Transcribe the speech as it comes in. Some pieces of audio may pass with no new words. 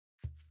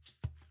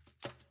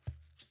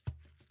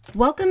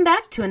Welcome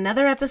back to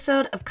another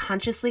episode of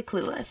Consciously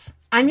Clueless.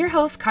 I'm your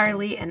host,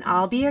 Carly, and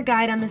I'll be your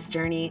guide on this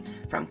journey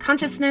from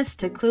consciousness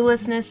to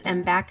cluelessness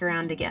and back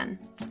around again.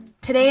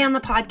 Today on the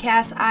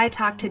podcast, I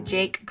talk to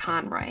Jake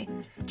Conroy.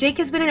 Jake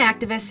has been an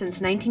activist since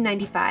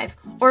 1995,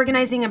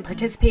 organizing and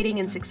participating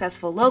in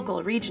successful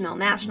local, regional,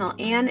 national,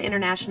 and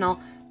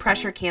international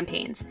pressure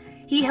campaigns.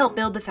 He helped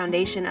build the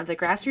foundation of the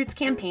grassroots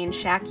campaign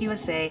Shack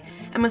USA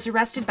and was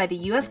arrested by the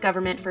U.S.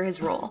 government for his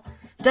role.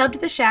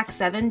 Dubbed the Shack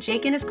 7,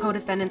 Jake and his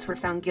co-defendants were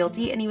found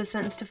guilty and he was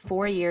sentenced to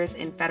 4 years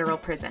in federal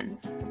prison.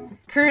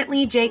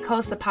 Currently, Jake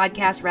hosts the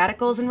podcast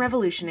Radicals and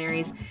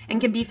Revolutionaries and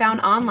can be found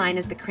online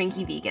as the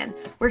Cranky Vegan,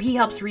 where he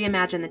helps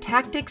reimagine the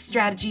tactics,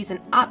 strategies, and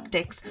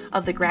optics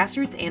of the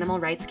grassroots animal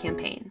rights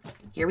campaign.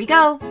 Here we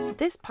go.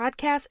 This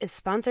podcast is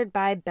sponsored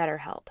by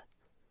BetterHelp.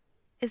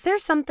 Is there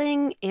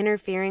something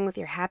interfering with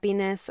your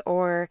happiness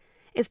or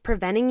is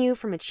preventing you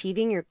from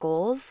achieving your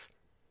goals?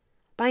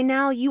 By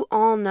now, you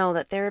all know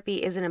that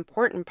therapy is an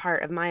important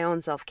part of my own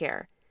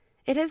self-care.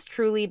 It has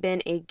truly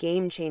been a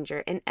game changer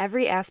in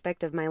every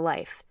aspect of my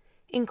life,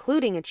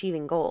 including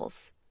achieving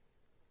goals.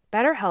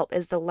 BetterHelp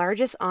is the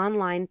largest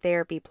online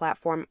therapy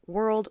platform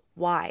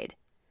worldwide.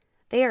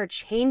 They are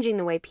changing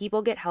the way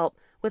people get help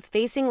with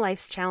facing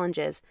life's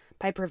challenges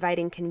by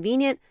providing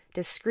convenient,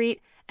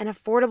 discreet, and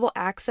affordable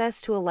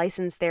access to a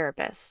licensed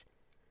therapist.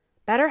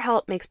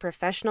 BetterHelp makes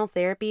professional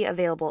therapy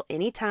available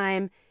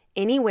anytime,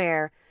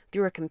 anywhere,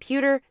 through a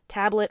computer,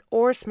 tablet,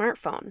 or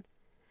smartphone.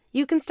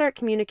 You can start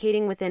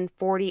communicating within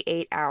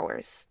 48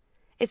 hours.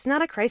 It's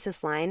not a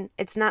crisis line.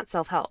 It's not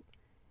self-help.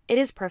 It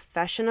is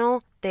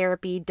professional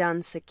therapy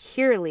done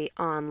securely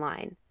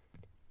online.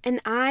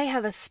 And I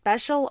have a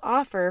special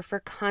offer for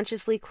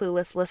Consciously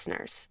Clueless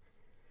listeners.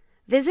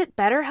 Visit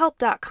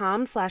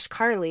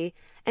betterhelp.com/Carly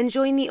and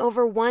join the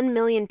over 1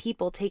 million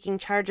people taking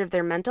charge of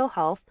their mental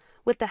health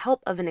with the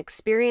help of an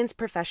experienced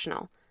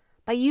professional.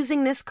 By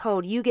using this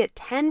code, you get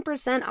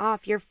 10%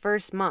 off your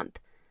first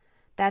month.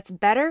 That's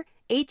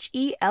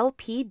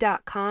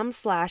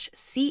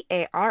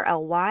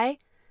betterhelp.com/CARLY.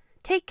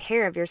 Take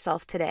care of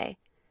yourself today.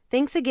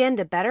 Thanks again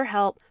to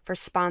BetterHelp for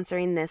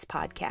sponsoring this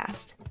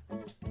podcast.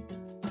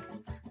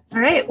 All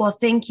right. Well,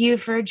 thank you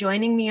for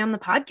joining me on the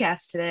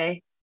podcast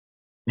today.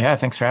 Yeah,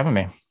 thanks for having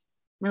me.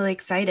 Really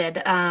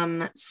excited.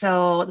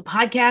 So the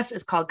podcast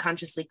is called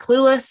Consciously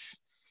Clueless,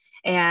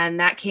 and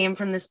that came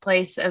from this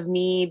place of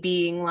me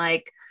being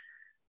like,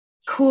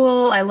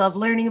 cool, I love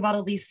learning about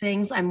all these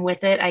things. I'm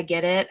with it. I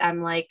get it.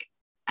 I'm like,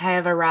 I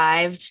have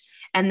arrived.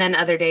 And then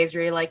other days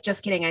where you're like,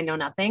 just kidding, I know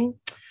nothing.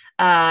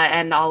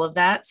 And all of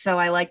that. So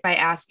I like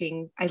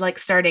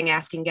starting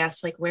asking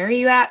guests, like, where are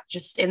you at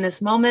just in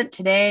this moment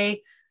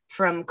today,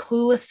 from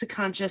clueless to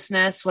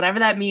consciousness, whatever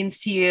that means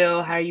to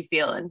you. How are you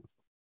feeling?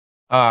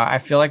 I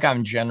feel like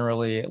I'm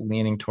generally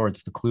leaning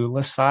towards the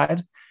clueless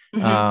side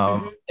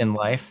in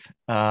life.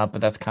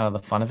 But that's kind of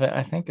the fun of it,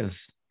 I think,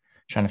 is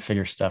trying to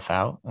figure stuff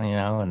out,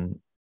 and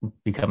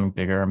becoming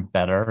bigger and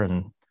better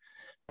in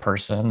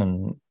person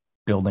and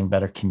building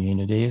better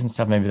communities and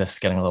stuff. Maybe this is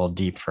getting a little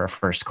deep for a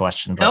first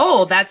question. But,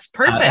 no, that's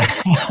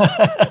perfect.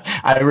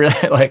 I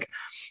really like,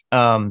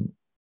 I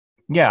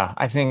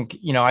think,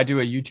 I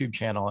do a YouTube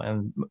channel,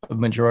 and a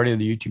majority of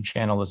the YouTube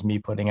channel is me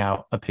putting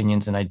out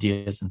opinions and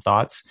ideas and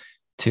thoughts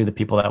to the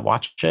people that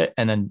watch it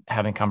and then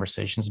having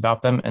conversations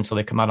about them. And so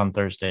they come out on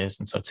Thursdays.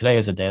 And so today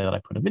is a day that I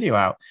put a video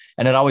out,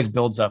 and it always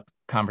builds up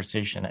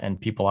conversation, and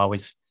people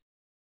always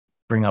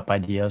bring up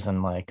ideas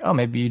and like, oh,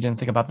 maybe you didn't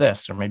think about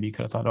this, or maybe you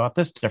could have thought about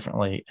this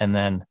differently. And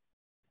then,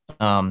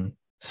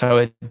 so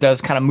it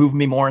does kind of move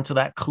me more into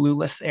that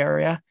clueless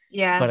area.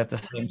 Yeah. But at the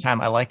same time,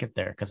 I like it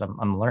there because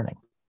I'm learning,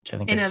 which I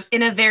think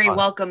in a very fun.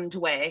 welcomed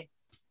way.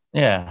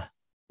 Yeah.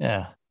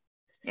 Yeah.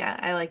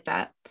 I like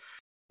that.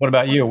 What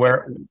about you?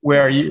 Where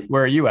are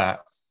you at?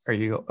 Are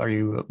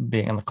you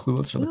being on the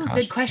clueless or the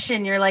conscious? Good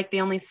question. You're like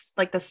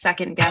the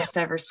second guest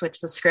to ever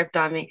switch the script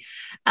on me.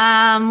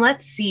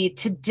 Let's see.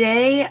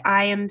 Today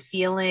I am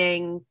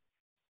feeling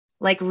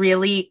like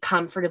really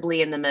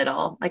comfortably in the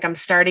middle. Like I'm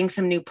starting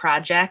some new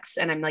projects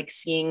and I'm like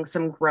seeing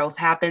some growth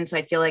happen. So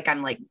I feel like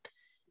I'm like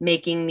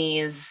making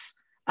these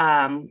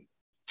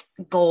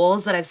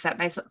goals that I've set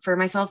for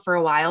myself for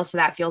a while. So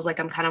that feels like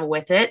I'm kind of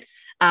with it.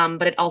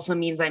 But it also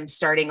means I'm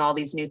starting all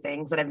these new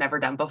things that I've never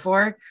done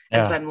before.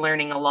 And so I'm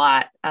learning a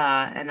lot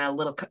and a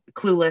little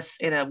clueless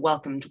in a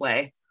welcomed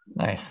way.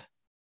 Nice.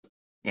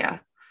 Yeah.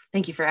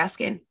 Thank you for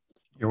asking.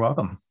 You're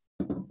welcome.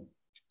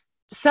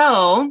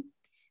 So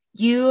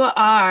you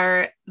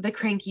are the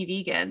Cranky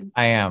Vegan.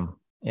 I am.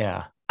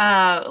 Yeah.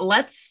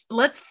 Let's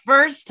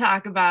first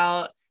talk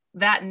about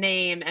that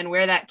name and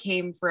where that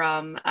came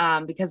from,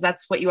 because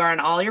that's what you are on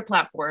all your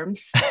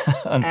platforms.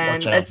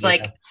 And it's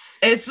like,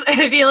 I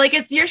feel like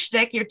it's your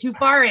shtick. You're too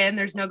far in.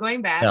 There's no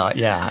going back. No,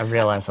 yeah, I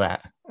realize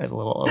that. A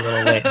little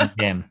late in the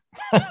game.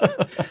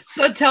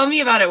 So tell me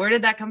about it. Where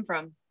did that come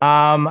from?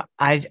 I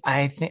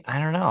think, I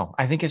don't know.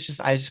 I think it's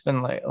just, I just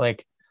been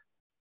like,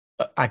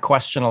 I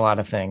question a lot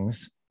of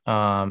things.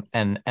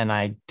 And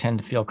I tend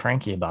to feel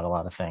cranky about a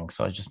lot of things.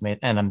 So I just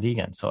and I'm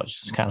vegan. So it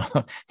just kind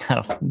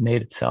of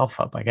made itself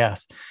up, I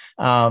guess.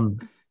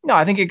 No,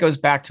 I think it goes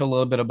back to a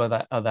little bit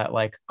of that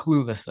like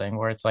clueless thing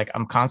where it's like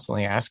I'm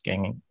constantly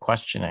asking and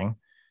questioning.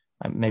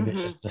 Maybe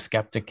it's just the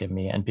skeptic in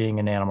me. And being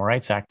an animal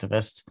rights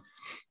activist,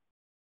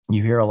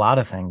 you hear a lot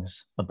of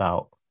things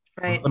about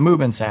Right. the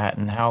movement's at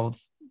and how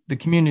the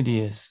community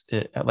is,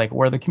 like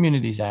where the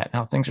community's at and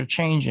how things are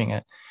changing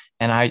it.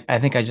 And I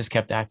think I just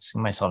kept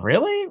asking myself,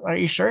 really? Are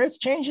you sure it's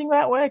changing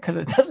that way? Because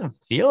it doesn't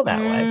feel that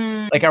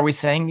way. Like, are we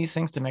saying these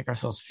things to make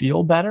ourselves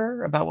feel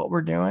better about what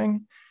we're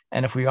doing?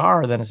 And if we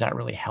are, then is that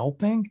really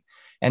helping?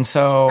 And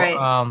so,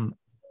 Right.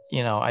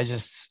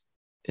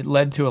 it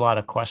led to a lot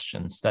of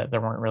questions that there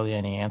weren't really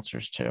any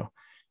answers to.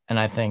 And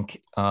I think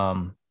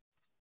I've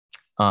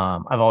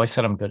always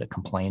said I'm good at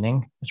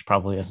complaining, which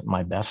probably isn't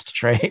my best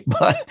trait,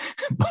 but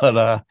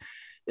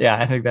yeah,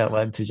 I think that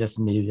led to just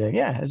me being,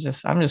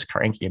 I'm just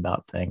cranky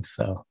about things.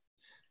 So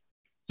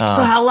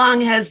how long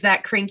has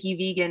that cranky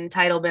vegan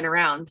title been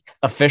around?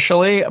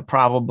 Officially,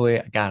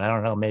 probably, God, I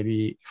don't know,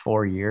 maybe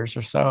 4 years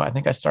or so. I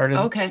think I started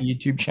a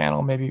YouTube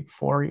channel maybe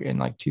in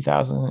like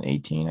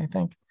 2018, I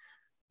think.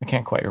 I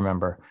can't quite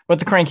remember, but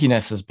the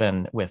crankiness has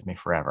been with me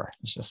forever.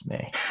 It's just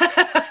me.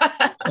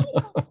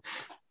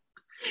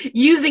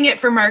 Using it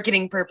for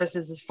marketing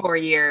purposes is 4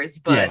 years,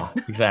 but yeah,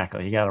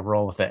 exactly. You got to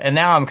roll with it. And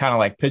now I'm kind of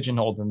like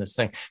pigeonholed in this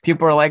thing.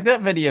 People are like, that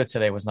video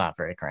today was not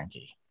very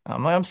cranky.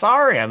 I'm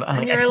sorry.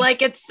 And you're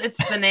like, it's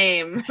the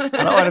name. I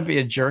don't want to be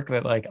a jerk,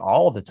 but like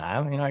all the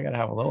time, I got to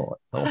have a little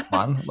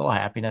fun, a little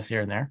happiness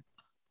here and there.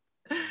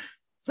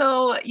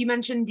 So you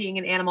mentioned being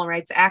an animal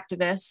rights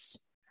activist.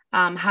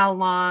 How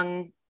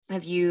long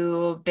have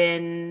you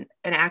been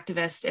an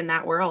activist in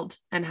that world,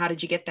 and how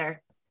did you get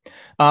there?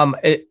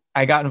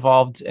 I got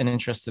involved and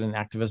interested in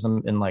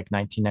activism in like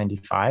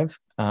 1995.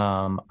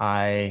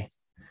 I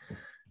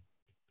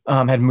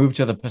had moved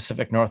to the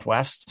Pacific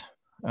Northwest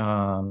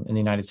in the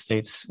United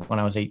States when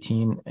I was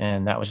 18.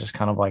 And that was just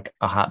kind of like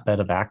a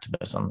hotbed of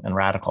activism and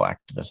radical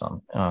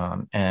activism.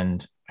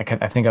 And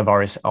I think I've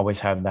always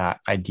had that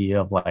idea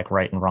of like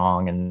right and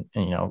wrong and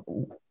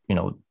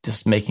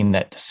just making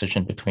that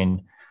decision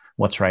between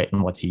what's right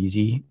and what's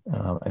easy.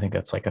 I think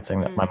that's like a thing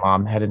that my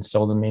mom had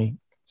instilled in me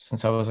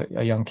since I was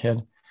a young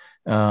kid.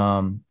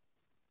 And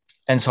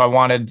so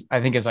I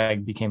think as I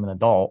became an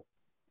adult,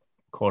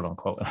 quote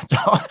unquote, an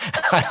adult,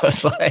 I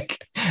was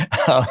like,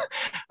 I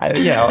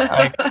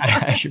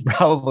should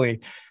probably,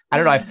 I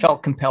don't know. I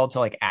felt compelled to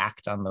like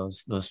act on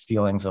those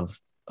feelings of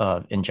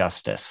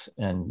injustice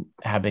and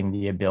having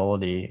the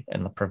ability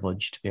and the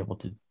privilege to be able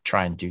to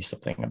try and do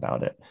something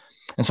about it.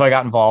 And so I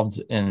got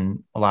involved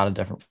in a lot of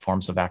different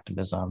forms of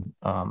activism.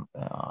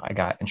 I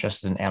got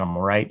interested in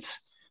animal rights.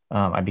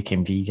 I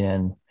became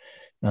vegan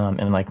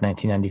in like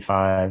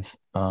 1995,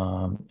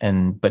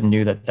 but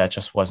knew that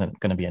just wasn't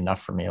going to be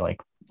enough for me.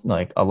 Like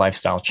a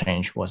lifestyle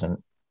change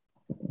wasn't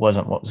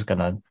what was going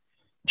to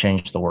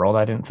change the world,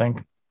 I didn't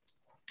think.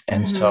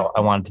 And so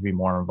I wanted to be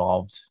more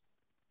involved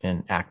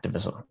in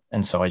activism.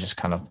 And so I just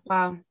kind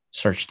of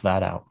searched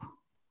that out.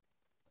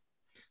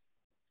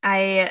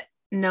 I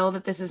know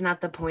that this is not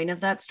the point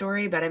of that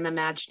story, but I'm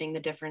imagining the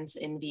difference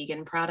in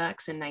vegan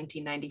products in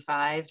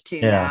 1995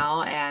 to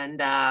now.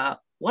 And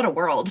what a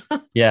world.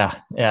 Yeah.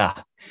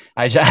 I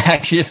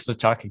actually just was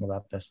talking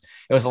about this.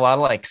 It was a lot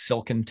of like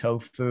silken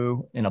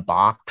tofu in a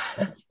box.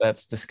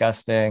 That's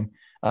disgusting.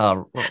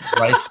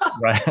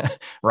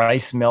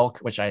 Rice milk,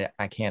 which I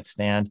can't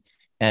stand.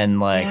 And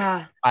like,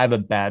 I have a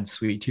bad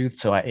sweet tooth.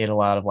 So I ate a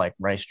lot of like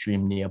Rice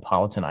Dream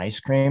Neapolitan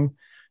ice cream,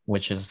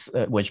 which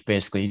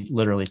basically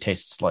literally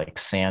tastes like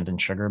sand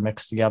and sugar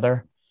mixed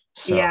together.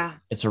 So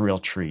it's a real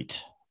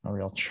treat.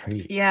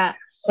 Yeah.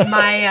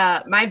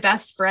 My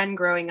best friend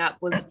growing up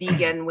was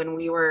vegan when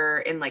we were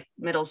in like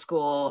middle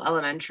school,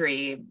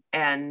 elementary.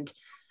 And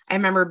I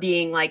remember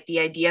being like,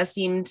 the idea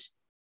seemed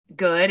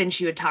good. And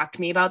she would talk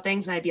to me about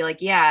things and I'd be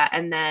like, yeah.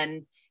 And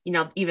then,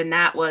 even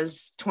that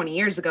was 20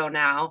 years ago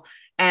now.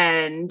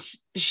 And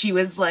she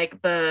was like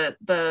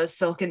the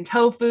silken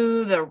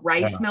tofu, the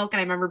rice milk. And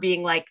I remember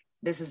being like,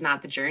 this is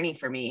not the journey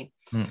for me.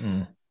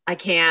 Mm-mm. I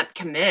can't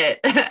commit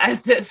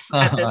at this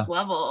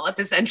level, at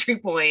this entry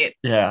point.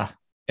 Yeah.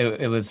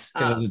 It was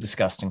a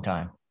disgusting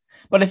time.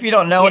 But if you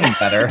don't know any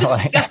better,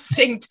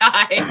 disgusting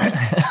time.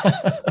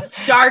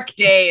 Dark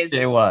days.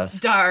 It was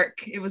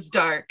dark. It was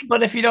dark.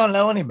 But if you don't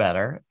know any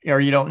better, or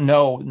you don't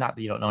know, not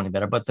that you don't know any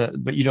better, but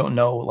you don't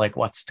know like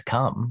what's to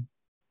come,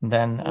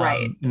 then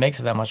it makes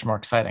it that much more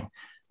exciting.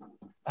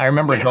 I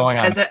remember going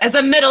on as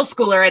a middle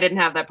schooler, I didn't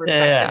have that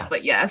perspective,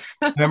 but yes.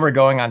 I remember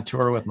going on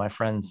tour with my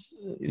friends,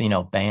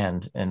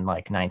 band in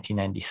like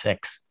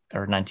 1996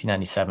 or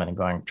 1997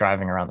 and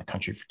driving around the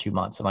country for 2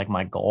 months. And like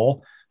my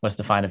goal was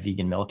to find a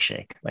vegan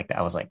milkshake. Like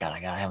I was like, God, I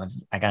gotta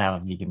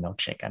have a vegan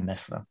milkshake. I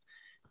miss them.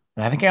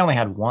 And I think I only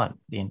had one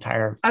the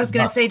entire. I was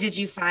going to say, did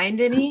you find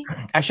any?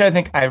 Actually, I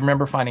think I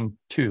remember finding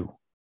 2.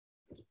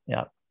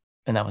 Yeah.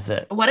 And that was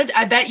it.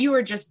 I bet you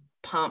were just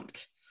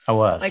pumped. I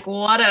was. Like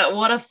what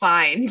a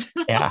find.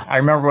 Yeah, I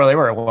remember where they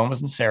were. One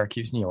was in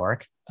Syracuse, New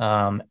York,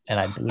 and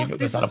I believe it was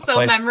This at a is so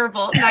place.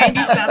 memorable.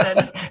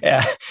 97.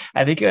 Yeah,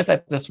 I think it was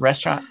at this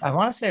restaurant. I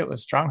want to say it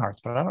was Strong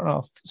Hearts, but I don't know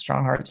if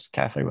Strong Hearts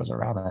Cafe was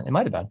around then. It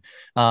might have been,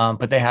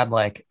 but they had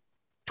like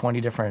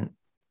 20 different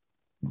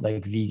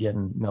like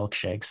vegan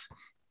milkshakes,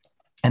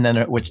 and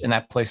then which in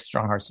that place,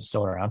 Strong Hearts is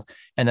still around.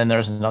 And then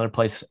there's another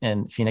place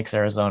in Phoenix,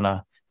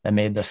 Arizona, that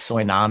made the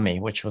soy nami,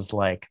 which was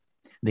like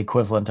the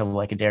equivalent of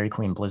like a Dairy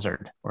Queen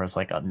Blizzard, or it's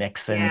like a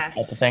mix-in type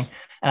of thing. Yes.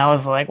 And I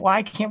was like,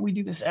 why can't we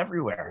do this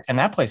everywhere? And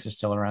that place is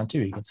still around too.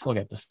 You can still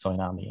get the soy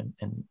nami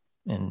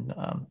in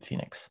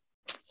Phoenix.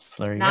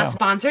 So there you Not go.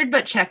 sponsored,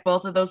 but check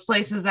both of those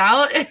places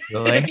out.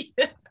 Really?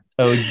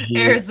 OG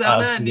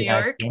Arizona and New shooting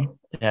ice York. cream.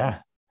 Yeah.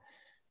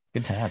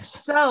 Good times.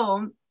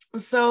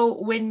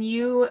 So when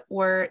you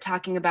were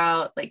talking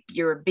about like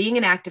you're being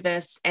an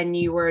activist and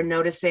you were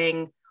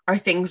noticing, are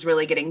things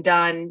really getting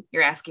done?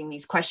 You're asking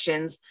these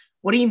questions.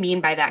 What do you mean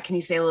by that? Can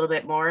you say a little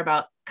bit more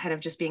about kind of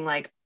just being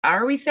like,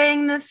 are we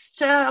saying this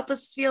to help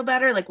us feel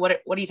better? Like what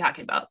are you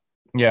talking about?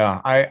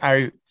 Yeah,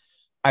 I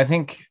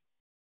think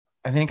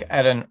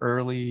at an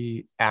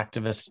early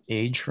activist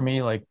age for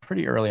me, like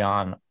pretty early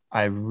on,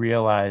 I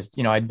realized,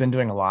 I'd been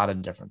doing a lot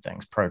of different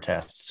things,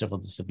 protests, civil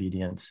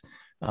disobedience,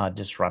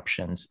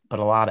 disruptions, but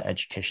a lot of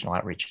educational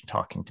outreach and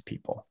talking to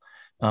people.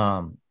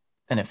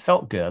 And it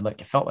felt good. Like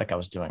it felt like I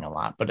was doing a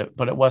lot, but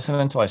it wasn't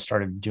until I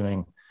started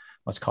doing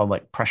what's called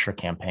like pressure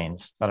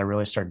campaigns that I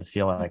really started to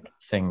feel like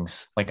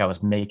things like I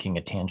was making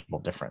a tangible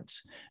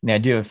difference. And the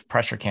idea of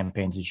pressure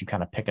campaigns is you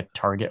kind of pick a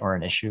target or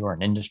an issue or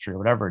an industry or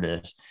whatever it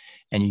is,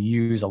 and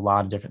you use a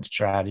lot of different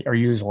strategy or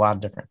use a lot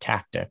of different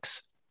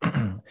tactics,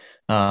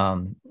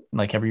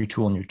 like every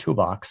tool in your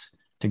toolbox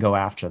to go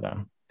after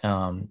them,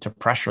 to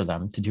pressure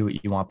them to do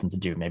what you want them to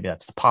do. Maybe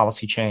that's the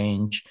policy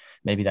change.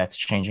 Maybe that's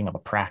changing of a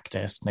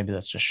practice. Maybe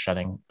that's just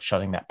shutting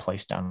that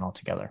place down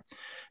altogether.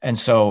 And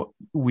so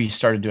we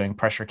started doing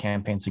pressure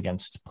campaigns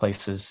against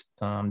places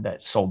that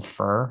sold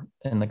fur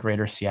in the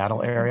greater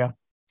Seattle area.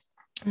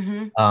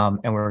 Mm-hmm.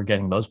 And we were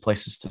getting those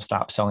places to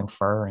stop selling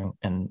fur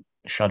and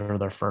shutter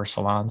their fur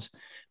salons.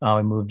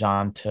 I moved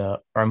on to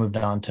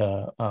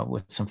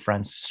with some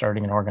friends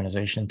starting an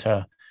organization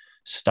to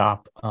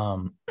stop a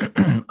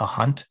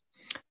hunt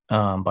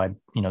by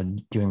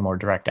doing more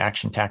direct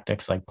action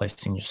tactics like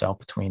placing yourself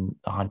between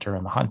the hunter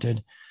and the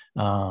hunted.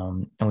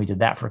 And we did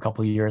that for a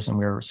couple of years and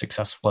we were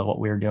successful at what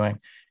we were doing.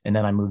 And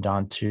then I moved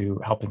on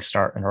to helping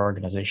start an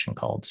organization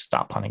called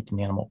Stop Huntington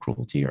Animal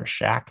Cruelty, or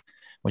SHAC,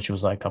 which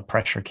was like a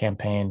pressure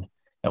campaign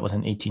that was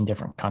in 18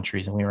 different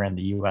countries. And we were in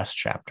the US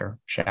chapter,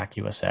 SHAC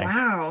USA.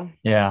 Wow.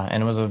 Yeah.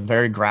 And it was a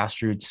very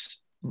grassroots,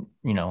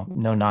 no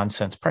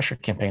nonsense pressure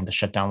campaign to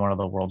shut down one of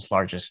the world's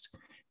largest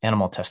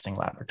animal testing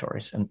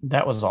laboratories. And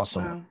that was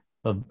also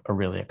a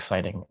really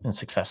exciting and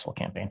successful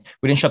campaign.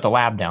 We didn't shut the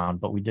lab down,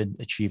 but we did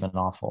achieve an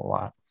awful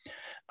lot.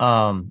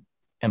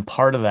 And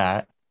part of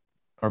that,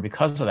 or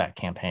because of that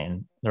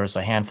campaign, there was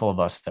a handful of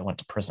us that went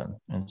to prison.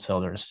 And so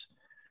there's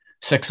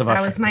 6 of us.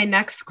 That was my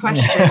next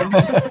question.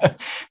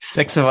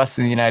 6 of us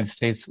in the United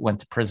States went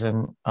to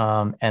prison,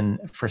 and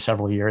for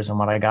several years. And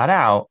when I got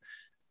out,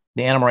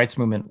 the animal rights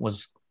movement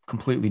was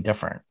completely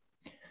different.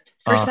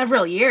 For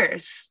several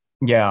years.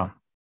 Yeah.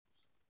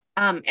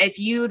 If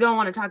you don't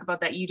want to talk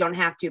about that, you don't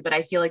have to, but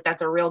I feel like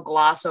that's a real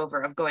gloss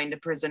over of going to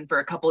prison for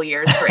a couple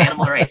years for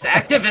animal rights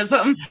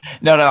activism.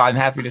 No, I'm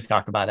happy to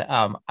talk about it.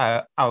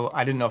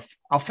 I didn't know if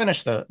I'll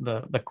finish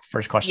the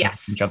first question.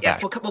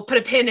 Yes. We'll put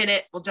a pin in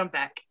it. We'll jump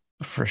back.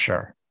 For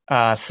sure.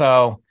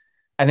 So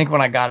I think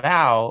when I got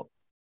out,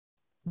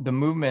 the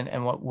movement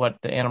and what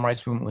the animal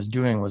rights movement was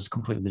doing was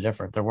completely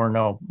different. There were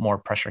no more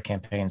pressure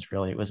campaigns,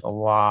 really. It was a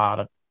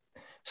lot of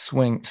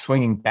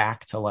swinging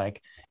back to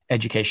like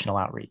educational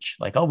outreach.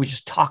 Like, oh, we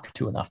just talk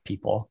to enough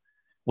people,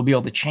 we'll be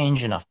able to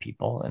change enough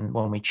people. And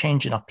when we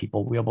change enough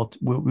people, we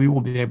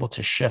will be able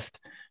to shift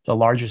the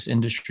largest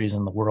industries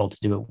in the world to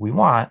do what we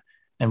want,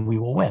 and we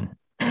will win.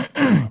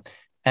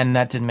 And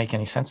that didn't make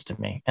any sense to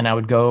me. And I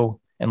would go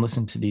and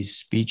listen to these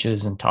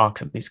speeches and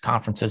talks at these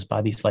conferences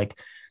by these like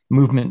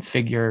movement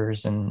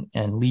figures and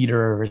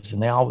leaders.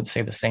 And they all would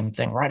say the same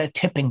thing. We're at a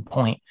tipping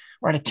point.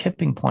 We're at a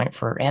tipping point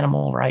for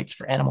animal rights,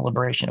 for animal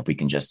liberation. If we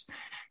can just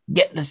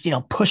get this,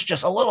 push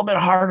just a little bit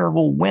harder,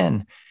 we'll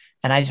win.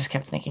 And I just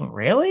kept thinking,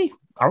 really?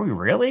 Are we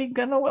really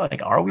gonna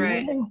like? Are we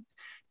winning?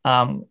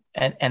 And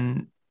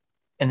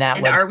that.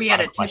 And are we at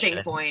a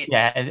tipping point?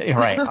 Yeah,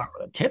 right.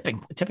 A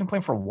tipping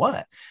point for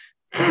what?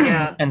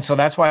 Yeah. And so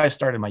that's why I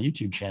started my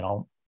YouTube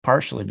channel,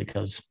 partially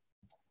because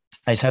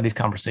I just had these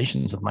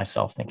conversations with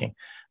myself, thinking,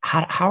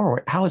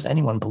 how is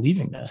anyone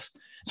believing this?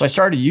 So I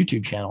started a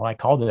YouTube channel. I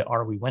called it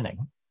 "Are We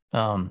Winning?"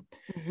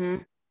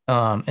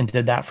 And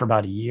did that for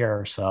about a year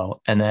or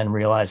so, and then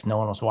realized no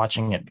one was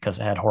watching it because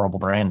it had horrible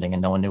branding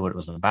and no one knew what it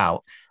was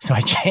about. So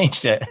I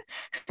changed it.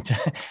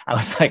 I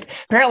was like,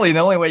 apparently the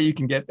only way you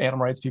can get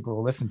animal rights people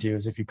to listen to you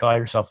is if you call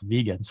yourself a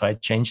vegan. So I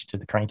changed it to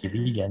the Cranky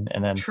Vegan,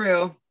 and then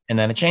and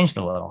then it changed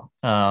a little.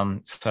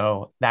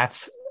 So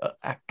that's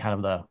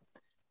kind of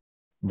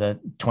the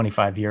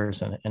 25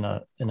 years in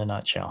a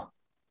nutshell.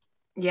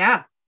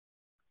 Yeah.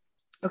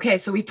 Okay,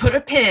 so we put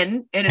a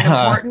pin in an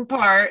important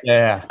part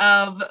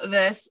of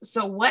this.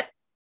 So what,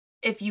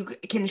 if you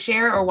can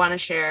share or want to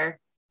share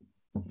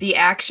the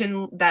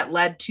action that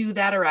led to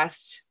that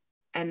arrest,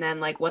 and then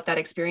like what that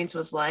experience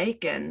was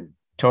like? And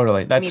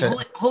totally. That's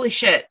holy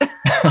shit.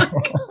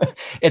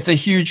 It's a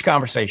huge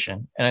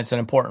conversation, and it's an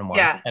important one.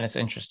 Yeah. And it's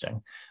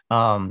interesting.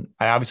 I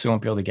obviously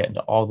won't be able to get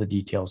into all the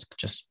details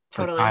just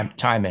for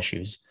time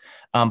issues.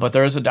 But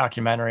there is a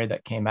documentary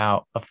that came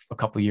out a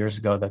couple of years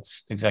ago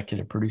that's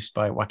executive produced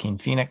by Joaquin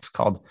Phoenix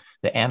called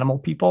The Animal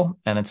People.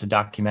 And it's a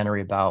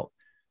documentary about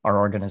our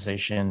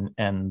organization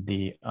and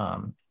the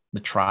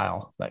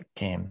trial that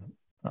came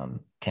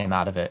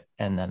out of it.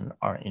 And then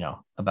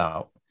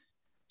about,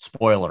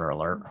 spoiler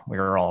alert, we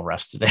were all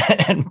arrested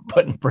and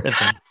put in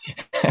prison.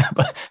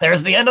 But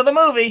there's the end of the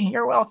movie.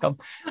 You're welcome.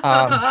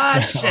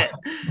 Shit.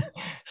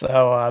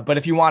 So, but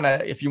if you want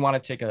to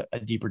take a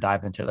deeper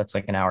dive into it, that's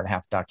like an hour and a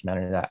half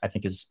documentary that I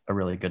think is a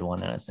really good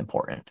one, and it's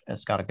important.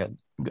 It's got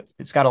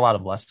a lot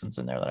of lessons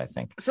in there that I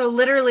think. So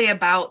literally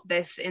about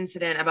this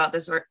incident, about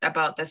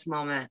this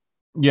moment.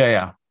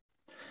 Yeah.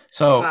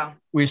 So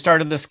we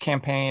started this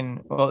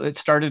campaign. Well, it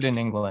started in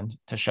England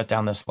to shut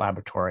down this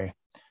laboratory.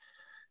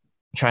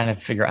 Trying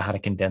to figure out how to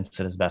condense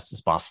it as best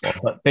as possible.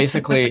 But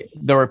basically,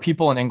 there were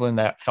people in England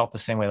that felt the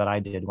same way that I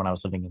did when I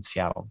was living in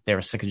Seattle. They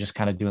were sick of just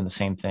kind of doing the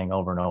same thing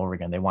over and over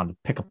again. They wanted to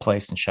pick a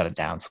place and shut it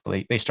down. So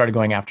they started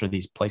going after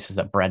these places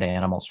that bred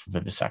animals for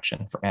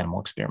vivisection, for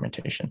animal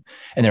experimentation.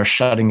 And they were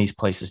shutting these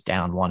places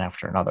down one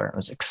after another. It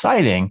was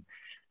exciting,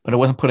 but it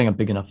wasn't putting a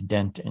big enough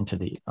dent into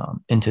the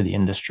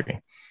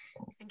industry.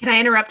 Can I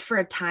interrupt for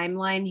a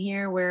timeline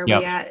here? Where are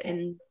we at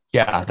in...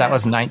 Yeah, that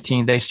was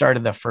they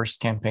started the first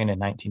campaign in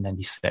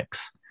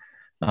 1996.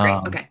 Great.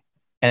 Okay.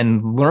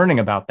 And learning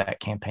about that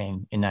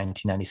campaign in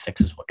 1996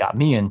 is what got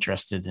me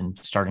interested in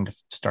starting to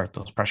start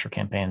those pressure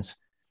campaigns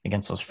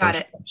against those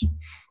first ones.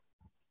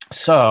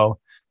 So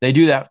they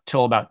do that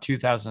till about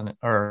 2000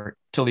 or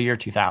till the year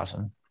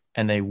 2000,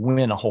 and they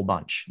win a whole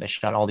bunch. They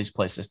shut all these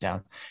places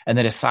down, and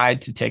they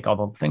decide to take all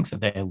the things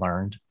that they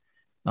learned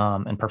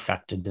and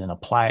perfected and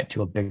apply it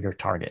to a bigger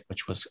target,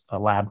 which was a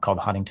lab called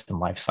Huntington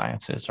Life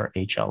Sciences, or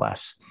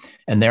HLS.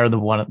 And they're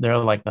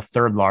like the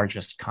third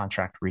largest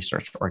contract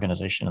research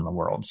organization in the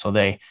world. So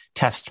they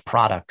test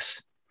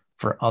products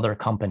for other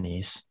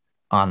companies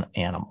on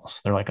animals.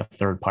 They're like a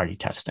third party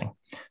testing.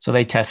 So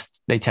they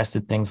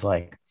tested things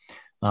like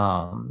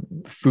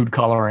food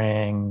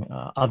coloring,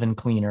 oven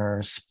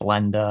cleaners,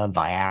 Splenda,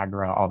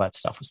 Viagra, all that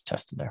stuff was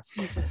tested there.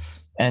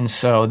 Jesus. And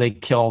so they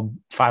killed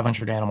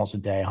 500 animals a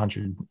day,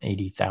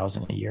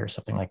 180,000 a year,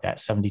 something like that,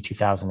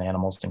 72,000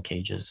 animals in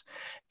cages.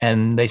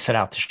 And they set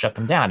out to shut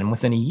them down. And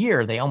within a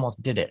year, they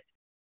almost did it.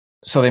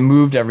 So they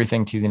moved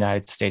everything to the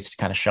United States to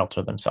kind of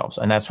shelter themselves.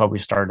 And that's why we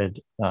started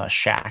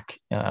SHAC.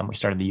 We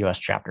started the US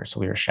chapter.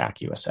 So we were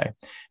SHAC USA.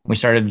 We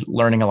started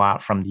learning a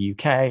lot from the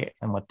UK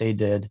and what they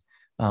did.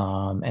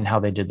 And how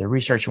they did their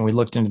research. And we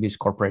looked into these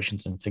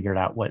corporations and figured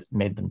out what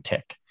made them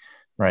tick,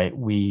 right?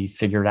 We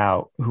figured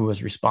out who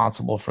was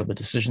responsible for the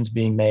decisions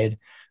being made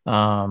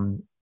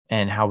and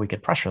how we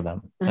could pressure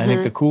them. Mm-hmm. I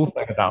think the cool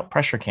thing about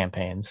pressure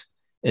campaigns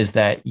is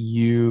that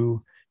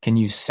you can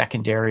use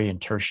secondary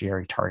and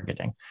tertiary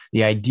targeting.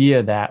 The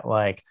idea that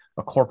like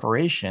a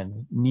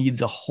corporation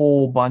needs a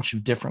whole bunch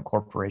of different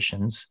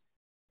corporations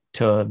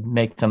to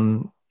make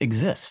them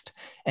exist.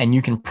 And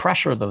you can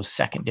pressure those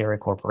secondary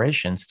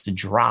corporations to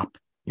drop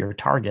your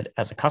target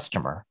as a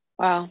customer.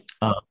 Wow.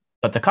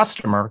 But the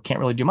customer can't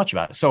really do much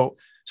about it. So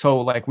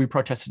like we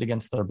protested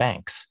against their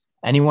banks.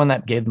 Anyone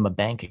that gave them a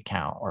bank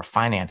account or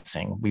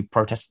financing, we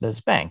protested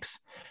those banks.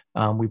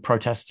 We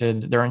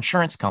protested their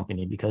insurance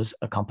company because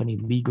a company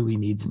legally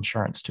needs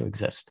insurance to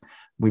exist.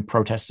 We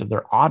protested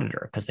their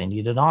auditor because they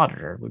need an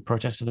auditor. We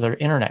protested their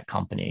internet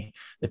company,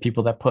 the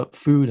people that put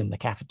food in the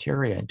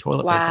cafeteria and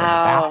toilet paper in the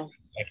bathroom.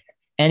 Like,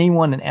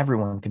 anyone and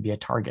everyone could be a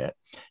target.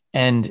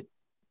 And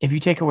if you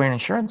take away an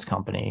insurance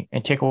company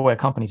and take away a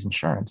company's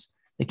insurance,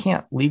 they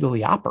can't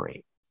legally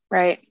operate.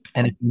 Right.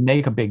 And if you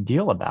make a big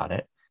deal about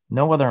it,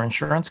 no other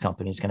insurance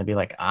company is going to be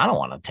like, I don't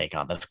want to take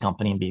on this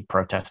company and be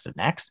protested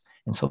next.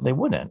 And so they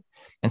wouldn't.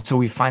 And so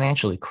we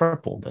financially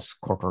crippled this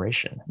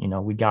corporation.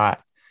 We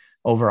got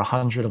over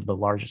 100 of the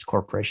largest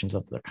corporations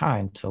of their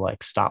kind to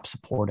like stop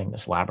supporting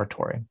this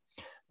laboratory.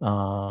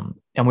 And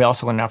we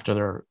also went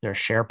after their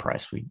share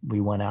price. We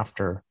went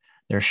after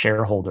their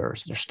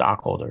shareholders, their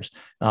stockholders.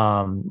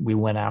 We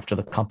went after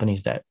the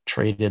companies that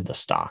traded the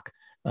stock.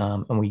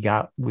 And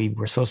we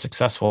were so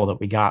successful that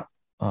we got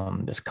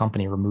this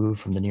company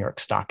removed from the New York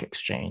Stock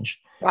Exchange.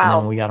 Wow.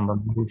 And then we got them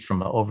removed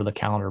from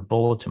over-the-counter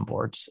bulletin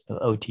boards,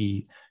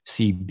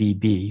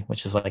 OTCBB,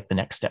 which is like the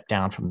next step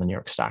down from the New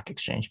York Stock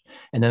Exchange.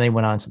 And then they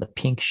went on to the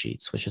pink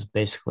sheets, which is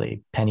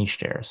basically penny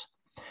shares.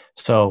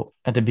 So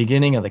at the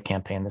beginning of the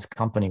campaign, this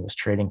company was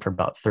trading for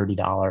about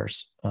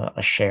 $30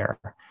 a share.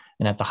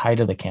 And at the height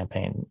of the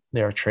campaign,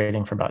 they were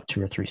trading for about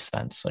 2 or 3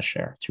 cents a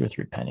share, 2 or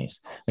 3 pennies.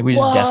 Like we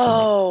just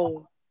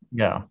decimated.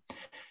 Yeah.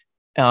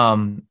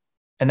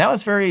 And that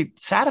was very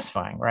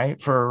satisfying, right?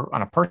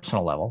 On a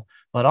personal level,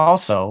 but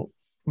also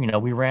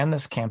we ran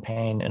this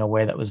campaign in a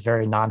way that was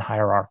very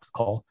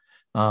non-hierarchical.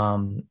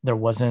 We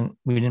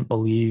didn't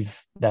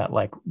believe that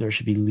like there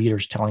should be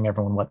leaders telling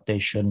everyone what they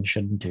should and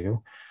shouldn't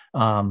do.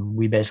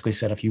 We basically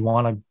said, if you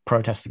want to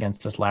protest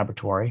against this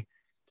laboratory,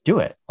 do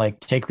it. Like,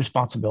 take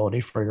responsibility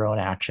for your own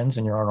actions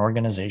and your own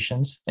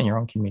organizations and your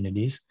own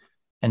communities,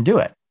 and do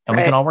it. And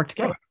we can all work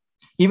together.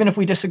 Even if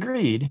we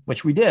disagreed,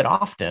 which we did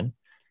often,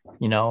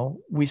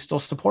 we still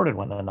supported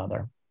one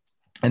another.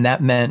 And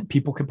that meant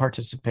people could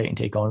participate and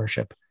take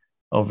ownership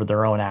over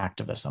their own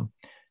activism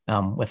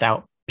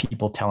without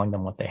people telling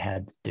them what they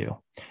had to do.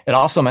 It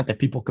also meant that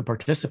people could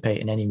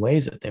participate in any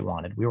ways that they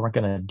wanted. We weren't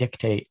going to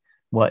dictate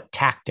what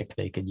tactic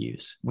they could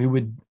use. We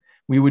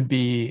would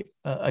be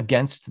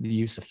against the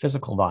use of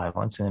physical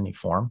violence in any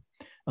form.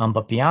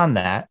 But beyond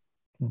that,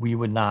 we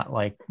would not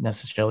like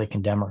necessarily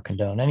condemn or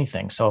condone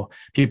anything. So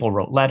people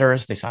wrote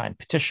letters, they signed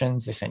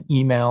petitions, they sent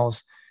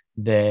emails,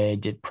 they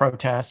did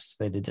protests,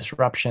 they did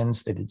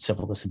disruptions, they did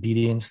civil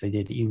disobedience, they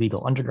did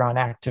illegal underground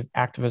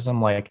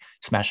activism like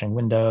smashing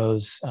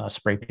windows,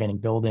 spray painting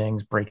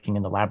buildings, breaking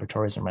into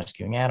laboratories and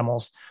rescuing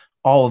animals.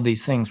 All of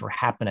these things were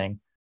happening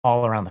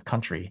all around the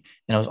country.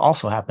 And it was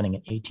also happening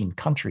in 18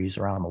 countries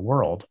around the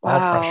world, all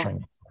pressuring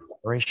the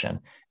operation,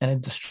 and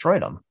it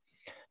destroyed them.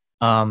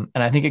 And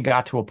I think it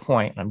got to a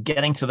point, and I'm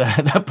getting to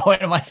the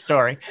point of my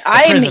story.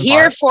 I'm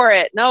here for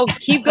it. No,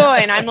 keep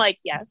going. I'm like,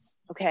 yes.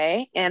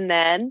 Okay.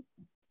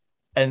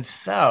 And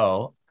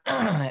so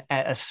at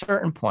a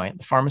certain point,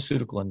 the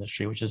pharmaceutical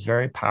industry, which is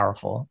very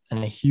powerful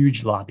and a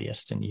huge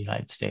lobbyist in the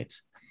United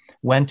States,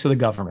 went to the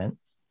government,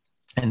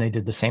 and they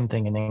did the same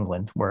thing in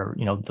England, where,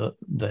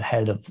 the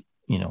head of,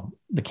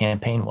 the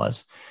campaign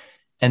was,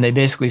 and they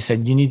basically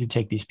said, you need to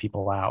take these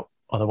people out.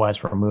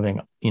 Otherwise we're moving,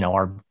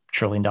 our $1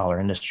 trillion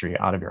industry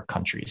out of your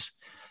countries.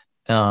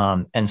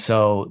 And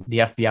so the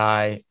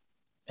FBI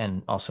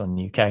and also in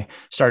the UK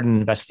started an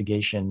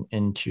investigation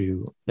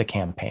into the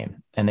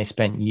campaign, and they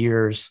spent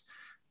years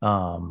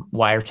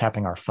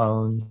wiretapping our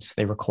phones.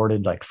 They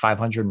recorded like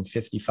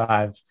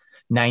 555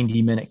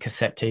 90-minute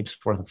cassette tapes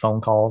worth of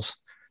phone calls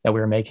that we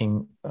were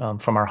making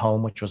from our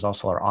home, which was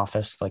also our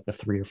office. Like the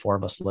 3 or 4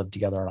 of us lived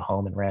together in a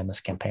home and ran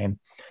this campaign.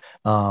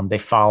 They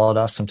followed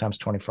us sometimes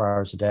 24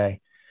 hours a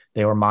day.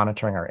 They were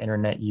monitoring our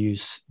internet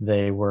use.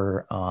 They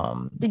were.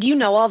 Did you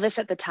know all this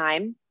at the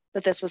time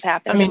that this was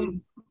happening? I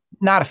mean,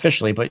 not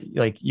officially, but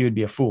like, you would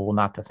be a fool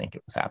not to think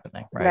it was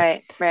happening.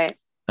 Right.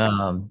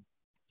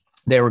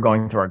 They were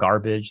going through our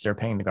garbage. They're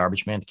paying the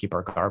garbage man to keep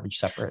our garbage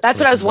separate.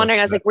 That's what I was wondering.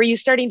 I was like, were you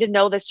starting to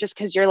know this just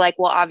because you're like,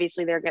 well,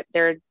 obviously they're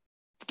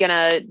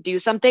gonna do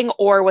something,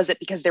 or was it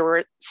because there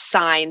were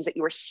signs that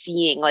you were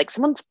seeing, like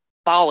someone's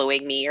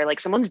following me, or like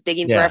someone's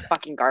digging through our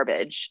fucking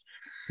garbage?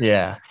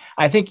 Yeah,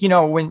 I think,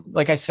 when,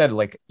 like I said,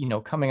 like,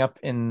 coming up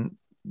in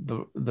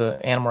the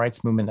animal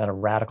rights movement at a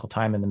radical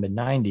time in the mid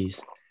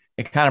 90s,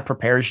 it kind of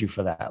prepares you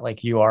for that.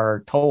 Like, you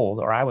are told,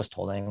 or I was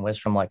told anyways,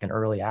 from like an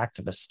early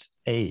activist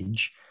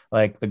age,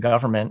 like the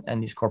government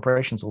and these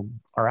corporations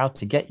are out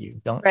to get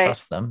you. Don't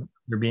trust them.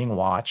 They're being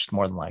watched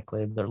more than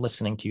likely. They're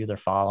listening to you. They're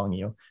following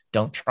you.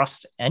 Don't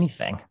trust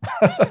anything,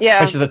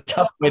 which is a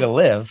tough way to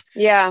live.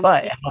 Yeah.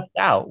 But it helped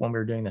out when we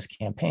were doing this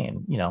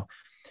campaign,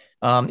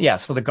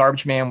 so the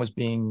garbage man was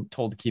being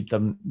told to keep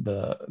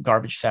the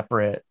garbage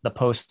separate.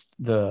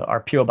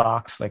 Our PO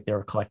box, like they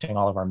were collecting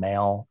all of our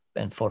mail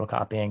and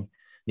photocopying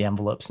the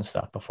envelopes and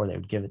stuff before they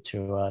would give it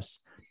to us.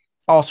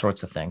 All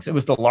sorts of things. It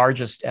was the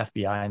largest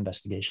FBI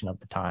investigation of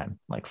the time,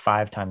 like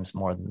 5 times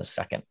more than the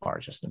second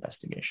largest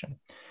investigation.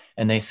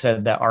 And they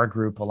said that our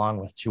group, along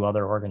with 2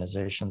 other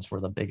organizations,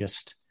 were the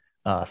biggest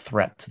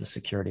threat to the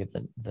security of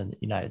the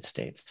United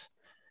States.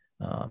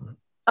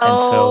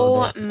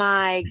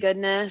 My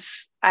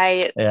goodness.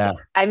 I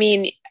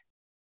mean,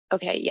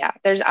 okay, yeah,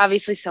 there's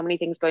obviously so many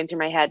things going through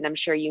my head, and I'm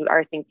sure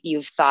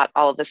you've thought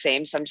all of the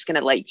same. So I'm just going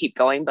to let you keep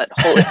going, but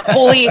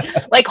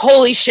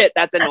holy shit,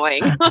 that's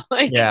annoying.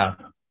 Yeah.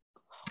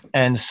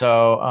 And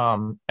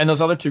so, and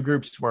those other 2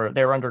 groups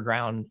they were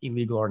underground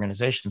illegal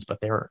organizations, but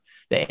they were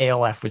the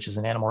ALF, which is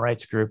an animal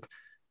rights group,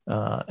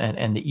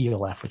 and the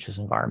ELF, which is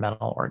an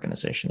environmental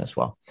organization as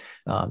well.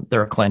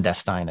 They're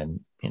clandestine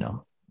and,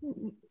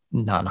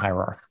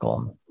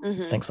 non-hierarchical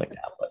and things like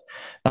that.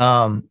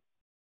 But,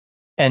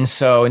 and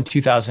so in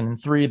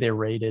 2003, they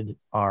raided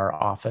our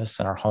office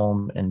and our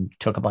home and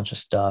took a bunch of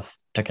stuff,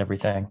 took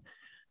everything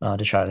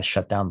to try to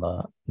shut down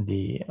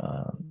the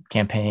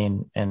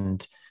campaign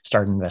and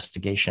start an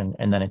investigation.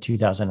 And then in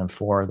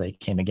 2004, they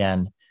came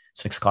again,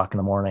 6 o'clock in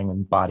the morning,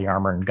 and body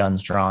armor and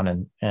guns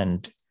drawn,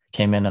 and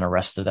came in and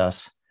arrested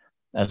us,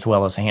 as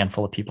well as a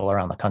handful of people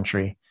around the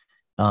country.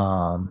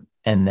 And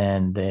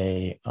then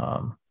they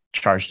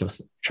charged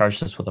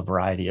us with a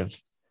variety of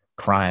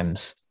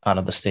crimes out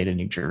of the state of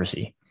New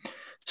Jersey.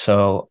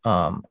 So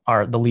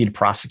the lead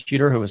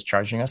prosecutor who was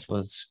charging us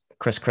was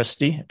Chris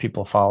Christie.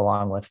 People follow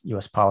along with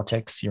U.S.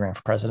 politics. He ran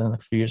for president a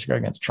few years ago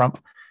against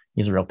Trump.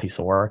 He's a real piece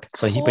of work.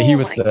 So he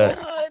was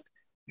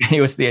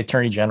the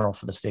attorney general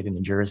for the state of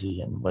New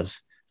Jersey, and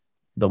was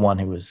the one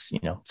who was,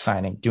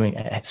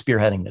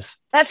 spearheading this.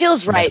 That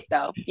feels right,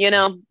 though.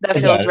 That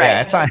feels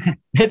right. Yeah,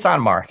 it's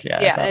on mark.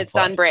 Yeah, yeah, it's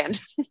on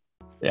brand.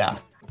 Yeah.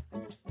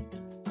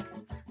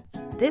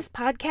 This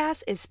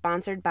podcast is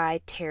sponsored by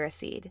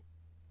TerraSeed.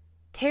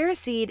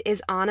 TerraSeed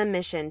is on a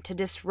mission to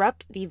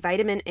disrupt the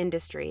vitamin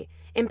industry,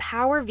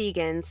 empower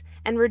vegans,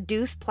 and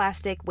reduce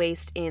plastic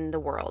waste in the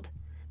world.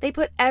 They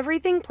put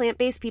everything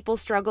plant-based people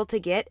struggle to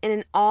get in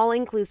an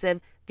all-inclusive,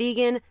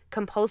 vegan,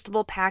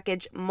 compostable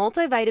package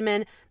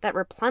multivitamin that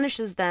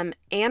replenishes them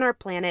and our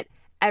planet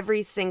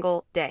every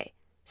single day.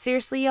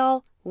 Seriously,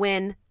 y'all,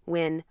 win,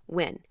 win,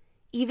 win.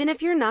 Even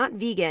if you're not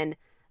vegan,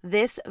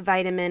 this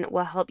vitamin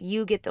will help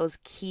you get those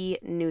key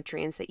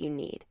nutrients that you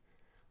need.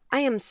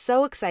 I am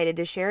so excited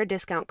to share a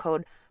discount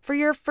code for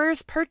your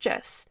first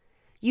purchase.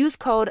 Use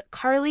code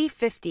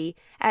CARLY50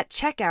 at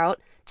checkout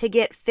to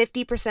get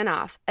 50%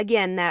 off.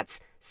 Again, that's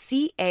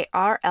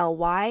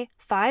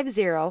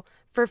CARLY50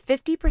 for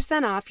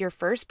 50% off your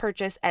first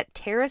purchase at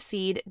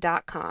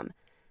terraseed.com.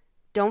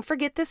 Don't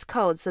forget this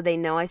code so they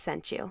know I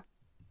sent you.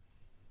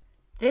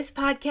 This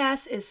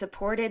podcast is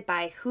supported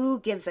by Who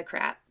Gives a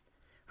Crap.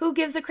 Who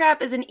Gives a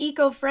Crap is an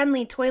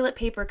eco-friendly toilet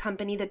paper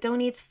company that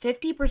donates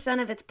 50%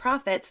 of its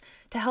profits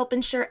to help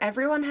ensure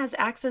everyone has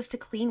access to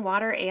clean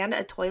water and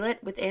a toilet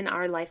within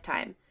our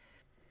lifetime.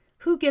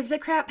 Who Gives a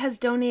Crap has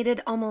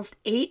donated almost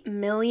 $8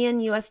 million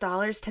to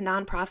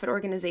nonprofit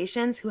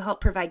organizations who help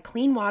provide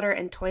clean water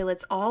and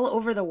toilets all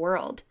over the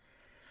world.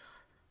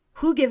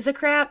 Who Gives a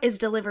Crap is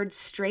delivered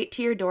straight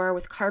to your door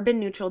with carbon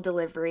neutral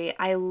delivery.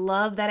 I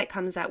love that it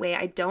comes that way.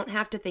 I don't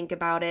have to think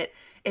about it.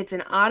 It's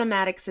an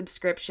automatic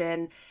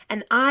subscription,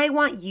 and I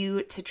want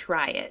you to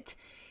try it.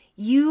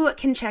 You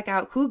can check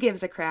out Who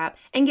Gives a Crap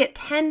and get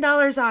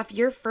 $10 off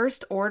your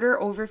first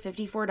order over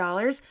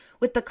 $54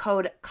 with the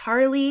code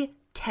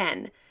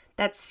CARLY10.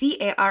 That's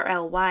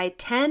CARLY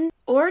 10,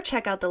 or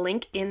check out the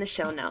link in the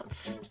show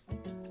notes.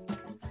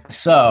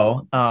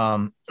 So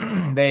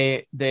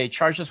they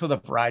charged us with a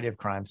variety of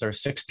crimes. There are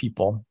 6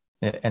 people,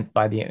 and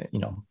by the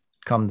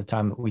come the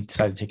time that we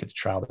decided to take it to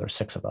trial, there were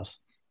 6 of us.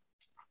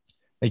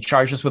 They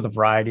charged us with a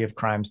variety of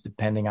crimes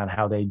depending on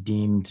how they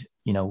deemed,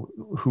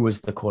 who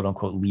was the quote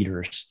unquote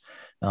leaders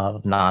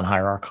of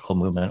non-hierarchical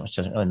movement, which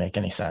doesn't really make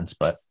any sense.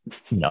 But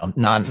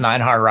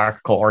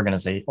non-hierarchical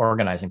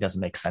organizing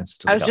doesn't make sense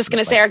to. I was just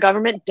going to say our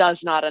government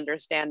does not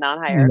understand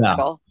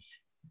non-hierarchical.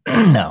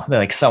 No,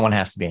 like someone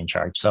has to be in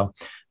charge. So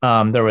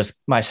there was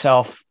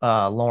myself,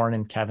 Lauren,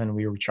 and Kevin.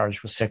 We were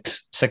charged with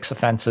six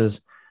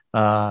offenses.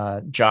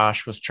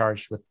 Josh was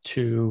charged with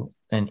 2,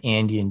 and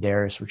Andy and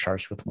Darius were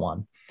charged with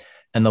 1.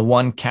 And the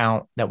one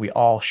count that we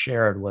all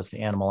shared was the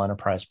Animal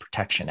Enterprise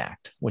Protection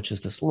Act, which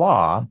is this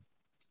law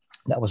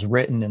that was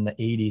written in the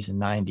 80s and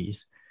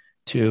 90s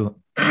to,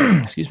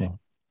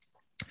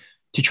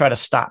 to try to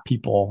stop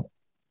people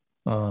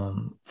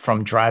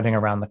from driving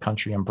around the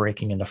country and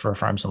breaking into fur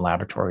farms and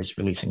laboratories,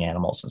 releasing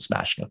animals and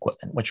smashing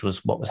equipment, which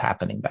was what was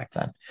happening back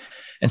then.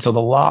 And so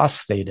the law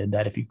stated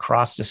that if you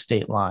crossed a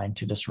state line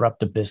to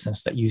disrupt a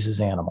business that uses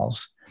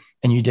animals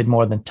and you did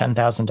more than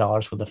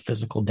 $10,000 worth of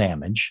physical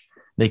damage,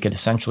 they could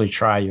essentially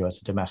try you as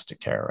a domestic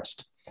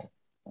terrorist.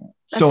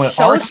 That's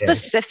so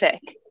specific.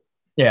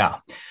 Yeah.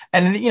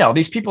 And,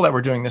 these people that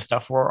were doing this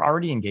stuff were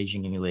already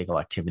engaging in illegal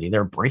activity.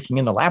 They're breaking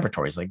into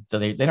laboratories. Like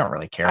they don't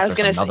really care. I was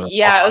going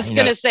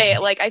to say,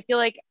 like, I feel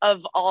like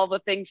of all the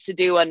things to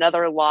do,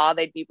 another law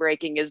they'd be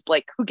breaking is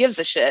like, who gives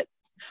a shit?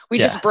 We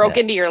just broke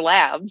into your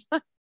lab.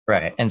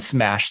 Right. And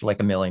smashed like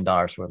 $1 million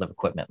worth of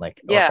equipment, or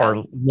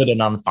lit it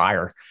on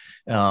fire.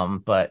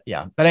 But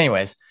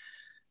anyways.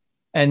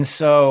 And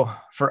so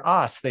for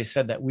us, they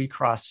said that we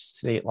crossed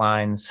state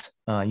lines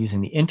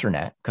using the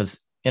internet, because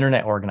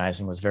internet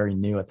organizing was very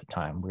new at the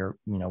time. We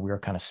were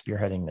kind of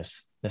spearheading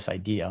this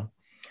idea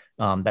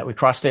that we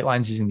crossed state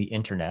lines using the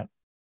internet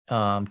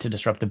to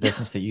disrupt a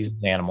business that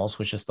uses animals,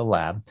 which is the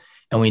lab.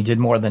 And we did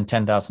more than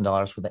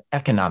 $10,000 with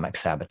economic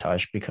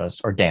sabotage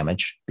or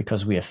damage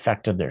because we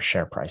affected their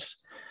share price.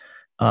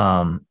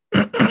 And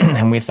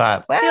we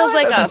thought, feels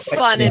like a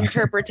fun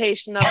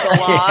interpretation of the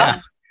law.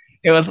 Yeah.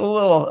 It was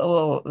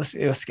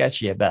it was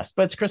sketchy at best,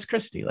 but it's Chris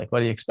Christie. Like, what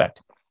do you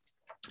expect?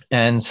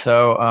 And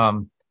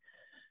so,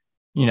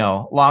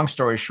 long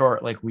story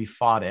short, like, we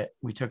fought it.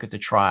 We took it to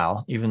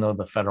trial, even though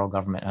the federal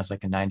government has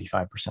like a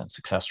 95%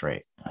 success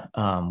rate.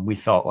 We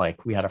felt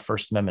like we had a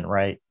First Amendment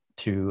right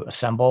to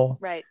assemble,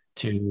 right,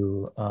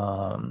 to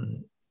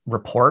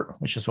report,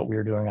 which is what we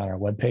were doing on our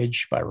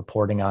webpage by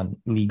reporting on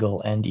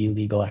legal and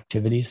illegal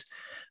activities.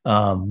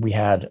 We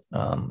had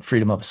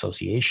freedom of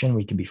association.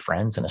 We could be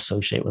friends and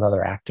associate with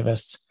other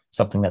activists,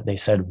 something that they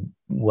said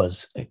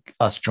was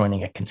us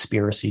joining a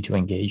conspiracy to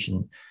engage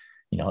in,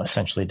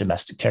 essentially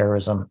domestic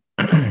terrorism.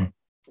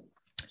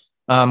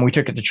 We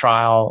took it to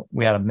trial.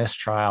 We had a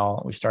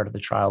mistrial. We started the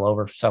trial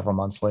over several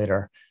months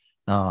later.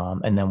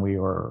 And then we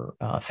were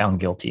found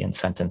guilty and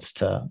sentenced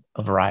to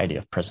a variety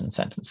of prison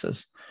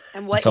sentences.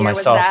 And what year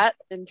was that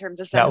in terms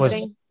of sentencing?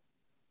 That was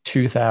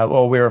 2000.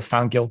 Well, we were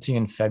found guilty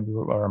in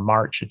February or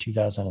March of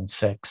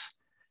 2006,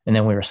 and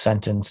then we were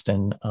sentenced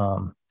in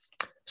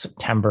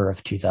September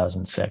of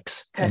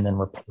 2006, and then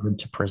reported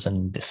to prison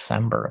in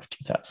December of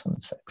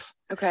 2006.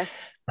 Okay.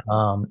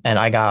 And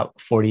I got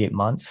 48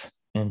 months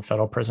in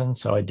federal prison.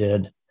 So I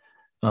did,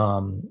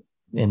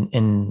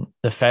 in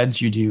the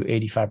feds, you do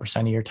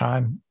 85% of your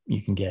time.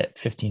 You can get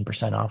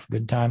 15% off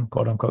good time,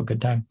 quote unquote,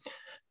 good time.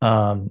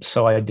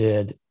 So I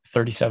did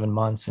 37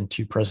 months in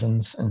 2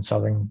 prisons in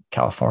Southern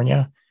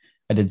California.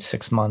 I did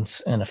 6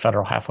 months in a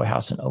federal halfway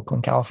house in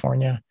Oakland,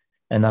 California.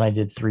 And then I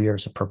did 3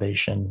 years of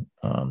probation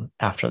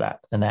after that.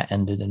 And that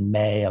ended in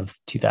May of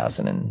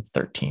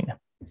 2013. And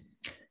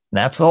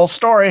that's the whole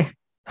story.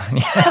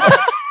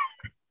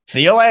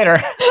 See you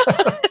later.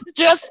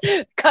 Just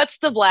cuts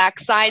to black,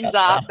 signs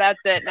off.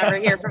 That's it. Never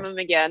hear from him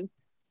again.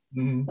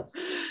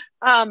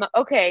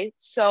 Okay.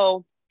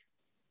 So,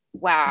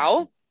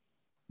 wow.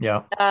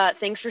 Yeah.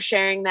 Thanks for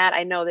sharing that.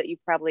 I know that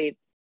you've probably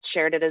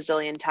shared it a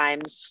zillion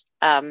times.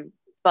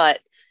 But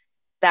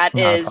that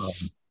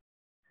is,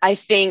 I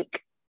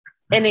think,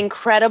 an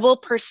incredible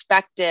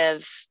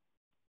perspective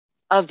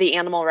of the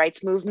animal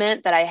rights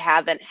movement that I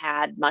haven't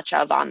had much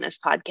of on this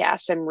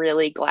podcast. I'm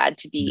really glad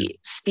to be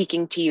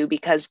speaking to you,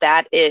 because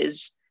that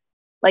is,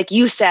 like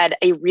you said,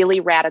 a really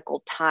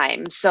radical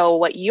time. So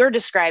what you're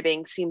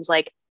describing seems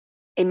like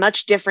a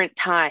much different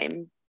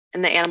time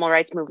in the animal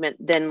rights movement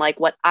than like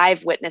what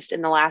I've witnessed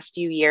in the last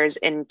few years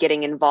in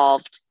getting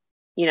involved,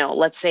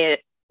 let's say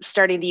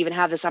starting to even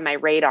have this on my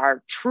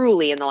radar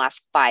truly in the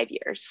last 5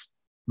 years.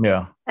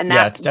 Yeah. And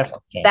it's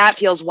definitely that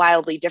feels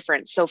wildly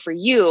different. So for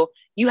you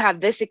have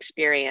this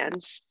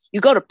experience, you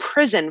go to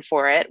prison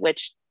for it,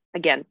 which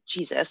again,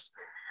 Jesus.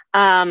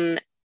 And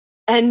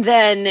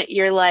then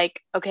you're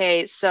like,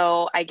 okay,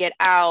 so I get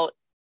out,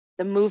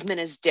 the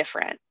movement is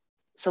different.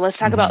 So let's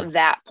talk about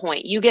that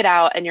point. You get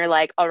out and you're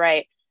like, all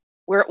right,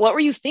 what were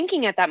you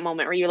thinking at that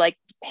moment? Were you like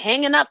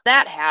hanging up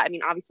that hat? I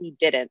mean, obviously you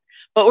didn't,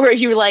 but were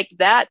you like,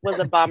 that was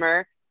a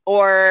bummer?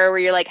 Or were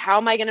you like, how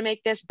am I going to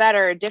make this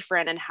better or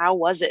different? And how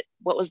was it?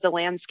 What was the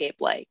landscape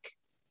like?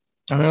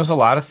 I mean, it was a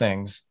lot of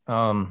things.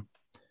 For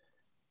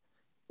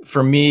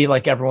me,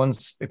 like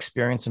everyone's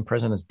experience in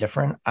prison is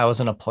different. I was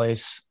in a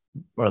place,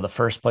 or the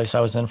first place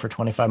I was in for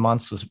 25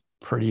 months was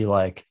pretty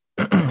like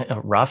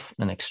rough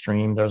and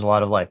extreme. There was a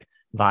lot of like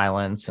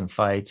violence and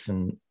fights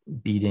and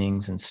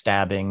beatings and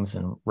stabbings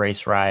and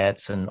race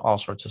riots and all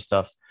sorts of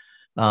stuff.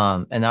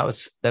 And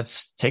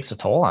that's takes a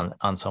toll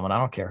on someone. I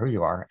don't care who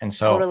you are. And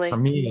so Totally. For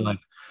me, like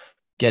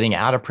getting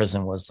out of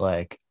prison was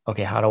like,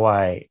 okay, how do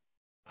I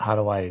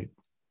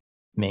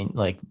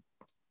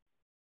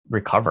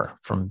recover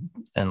from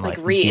and like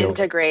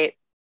reintegrate?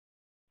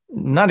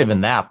 Not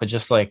even that, but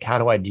just like, how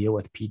do I deal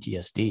with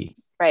PTSD?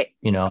 Right.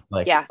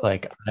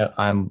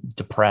 I'm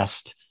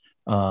depressed.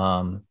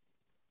 I've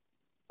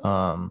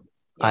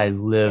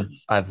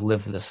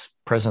lived this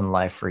prison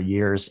life for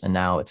years, and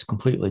now it's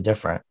completely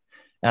different.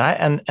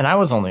 And I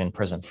was only in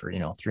prison for,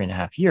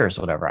 3.5 years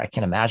or whatever. I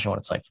can't imagine what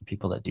it's like for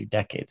people that do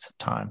decades of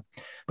time,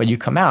 but you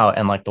come out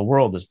and like the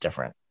world is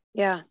different.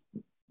 Yeah.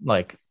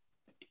 Like,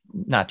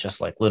 not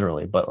just like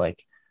literally, but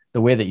like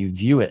the way that you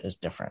view it is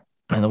different,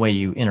 and the way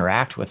you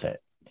interact with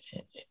it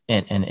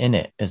and in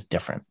it is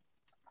different.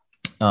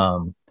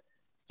 And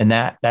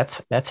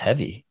that's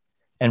heavy.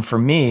 And for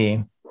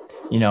me,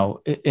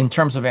 in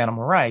terms of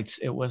animal rights,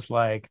 it was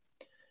like,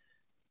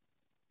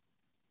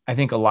 I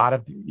think a lot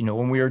of,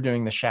 when we were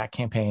doing the Shack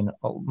campaign,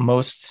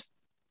 almost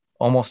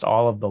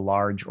all of the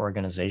large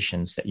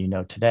organizations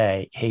that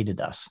today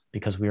hated us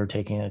because we were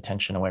taking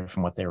attention away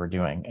from what they were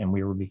doing. And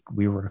we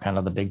were kind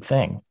of the big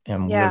thing,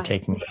 and we were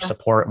taking their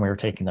support and we were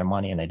taking their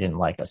money, and they didn't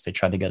like us. They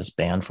tried to get us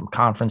banned from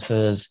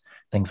conferences,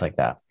 things like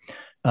that.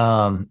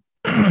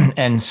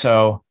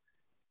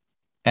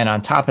 And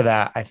on top of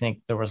that, I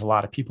think there was a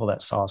lot of people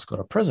that saw us go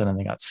to prison and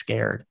they got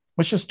scared,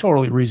 which is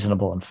totally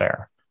reasonable and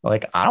fair.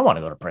 Like, I don't want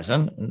to go to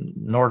prison,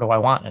 nor do I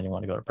want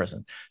anyone to go to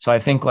prison. So I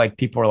think like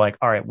people are like,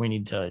 all right, we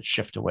need to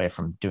shift away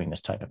from doing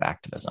this type of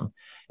activism.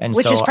 And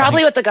which is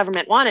probably what the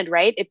government wanted,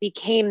 right? It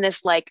became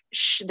this like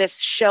this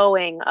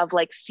showing of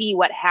like, see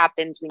what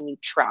happens when you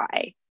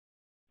try.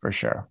 For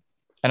sure.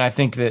 And I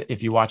think that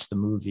if you watch the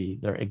movie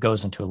there, it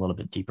goes into a little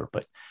bit deeper,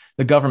 but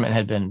the government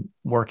had been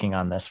working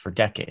on this for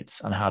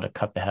decades on how to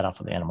cut the head off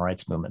of the animal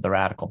rights movement, the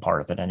radical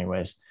part of it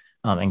anyways,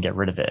 and get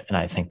rid of it. And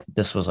I think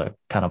this was a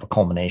kind of a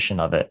culmination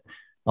of it,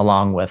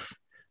 along with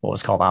what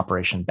was called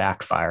Operation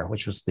Backfire,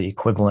 which was the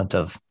equivalent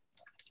of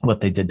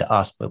what they did to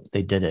us, but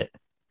they did it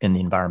in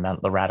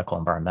the radical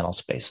environmental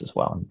space as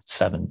well. And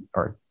 7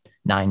 or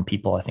 9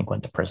 people, I think,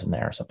 went to prison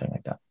there or something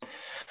like that.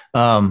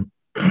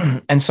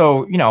 And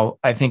so,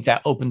 I think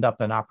that opened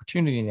up an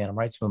opportunity in the animal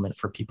rights movement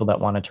for people that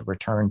wanted to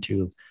return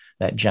to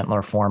that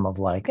gentler form of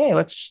like, hey,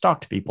 let's just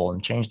talk to people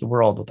and change the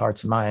world with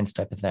hearts and minds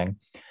type of thing,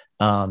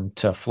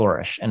 to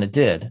flourish. And it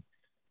did.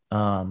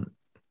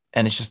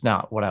 And it's just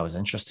not what I was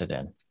interested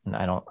in.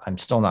 And I'm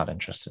still not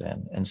interested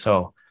in. And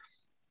so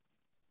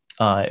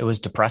it was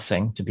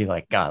depressing to be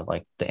like, God,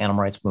 like the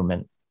animal rights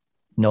movement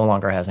no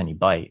longer has any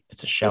bite.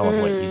 It's a shell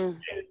of what you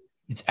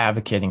It's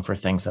advocating for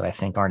things that I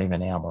think aren't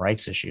even animal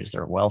rights issues.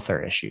 They're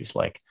welfare issues,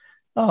 like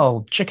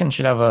oh, chicken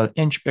should have an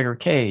inch bigger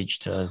cage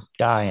to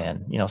die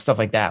in, stuff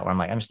like that, where I'm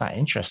like, I'm just not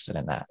interested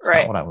in that. It's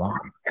not what I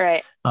want.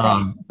 Right.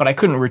 But I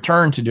couldn't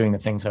return to doing the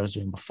things I was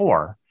doing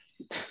before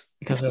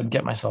because I would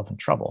get myself in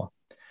trouble.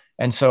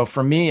 And so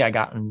for me,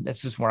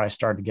 this is where I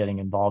started getting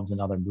involved in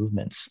other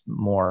movements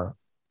more,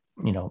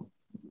 you know,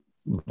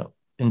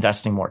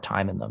 investing more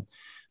time in them.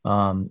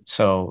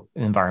 So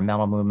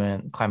environmental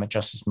movement, climate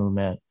justice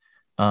movement,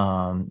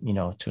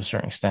 to a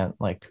certain extent,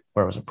 like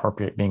where it was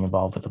appropriate, being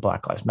involved with the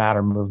Black Lives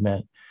Matter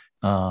movement,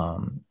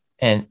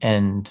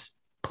 and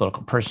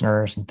political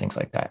prisoners and things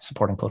like that,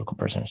 supporting political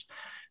prisoners.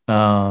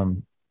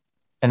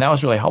 And that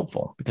was really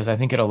helpful because I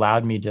think it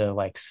allowed me to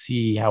like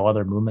see how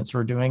other movements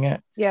were doing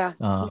it. Yeah.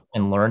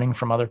 And learning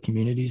from other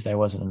communities that I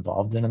wasn't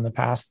involved in the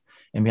past,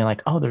 and being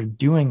like, oh, they're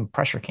doing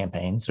pressure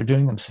campaigns. They're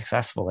doing them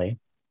successfully.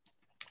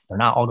 They're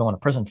not all going to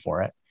prison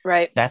for it.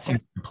 Right. That's a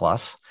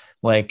plus.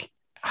 Like,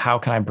 how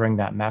can I bring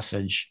that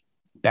message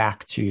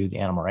back to the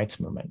animal rights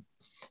movement?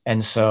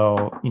 And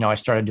so, I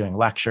started doing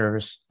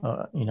lectures,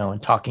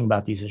 and talking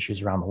about these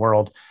issues around the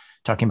world,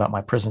 talking about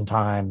my prison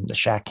time, the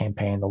Shack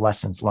campaign, the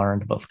lessons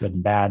learned, both good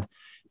and bad,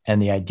 and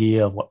the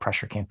idea of what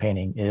pressure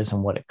campaigning is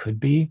and what it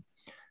could be.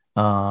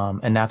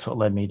 And that's what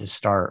led me to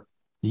start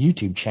the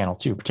YouTube channel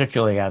too,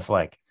 particularly as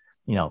like,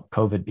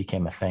 COVID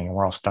became a thing and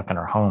we're all stuck in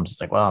our homes.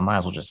 It's like, well, I might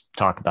as well just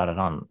talk about it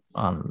on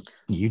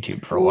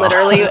YouTube for a while.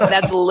 Literally,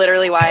 that's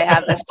literally why I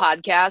have this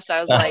podcast. I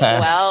was like,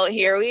 well,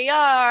 here we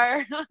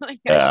are. I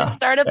should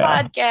start a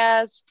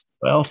podcast.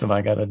 What else have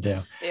I got to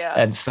do? Yeah.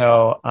 And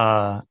so,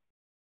 I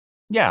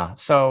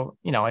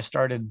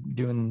started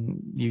doing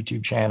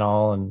YouTube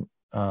channel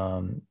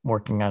and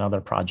working on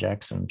other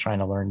projects and trying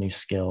to learn new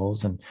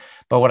skills.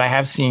 But what I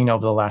have seen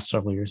over the last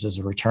several years is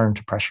a return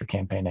to pressure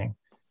campaigning.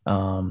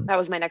 That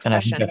was my next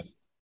question.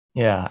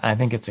 I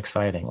think it's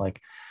exciting. Like,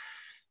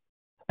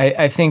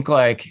 I think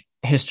like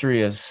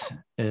history is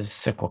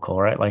cyclical,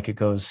 right? Like it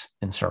goes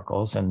in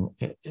circles, and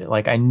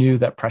like I knew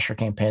that pressure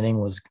campaigning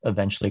was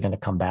eventually going to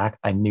come back.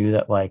 I knew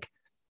that like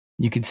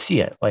you could see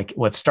it. Like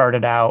what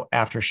started out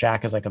after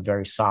Shack as like a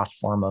very soft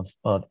form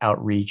of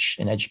outreach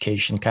and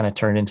education kind of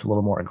turned into a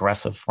little more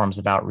aggressive forms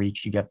of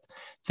outreach. You get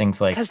things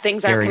like because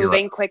things aren't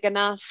moving quick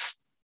enough.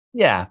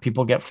 Yeah,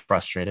 people get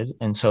frustrated,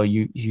 and so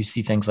you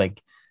see things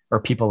like, or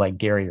people like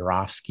Gary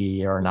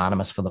Yourofsky or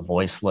Anonymous for the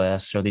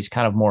Voiceless, or these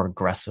kind of more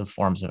aggressive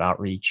forms of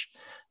outreach,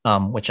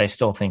 which I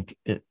still think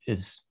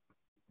is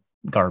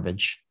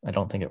garbage. I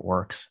don't think it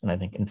works. And I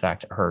think, in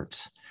fact, it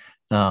hurts.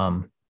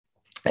 And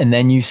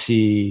then you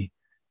see,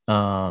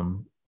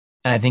 and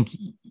I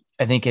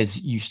think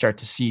as you start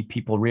to see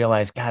people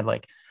realize, God,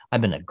 like I've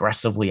been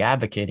aggressively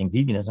advocating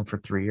veganism for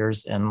 3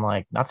 years and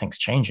like nothing's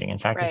changing. In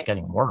fact, It's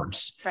getting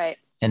worse. Right.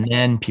 And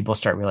then people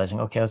start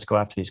realizing, okay, let's go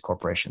after these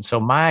corporations. So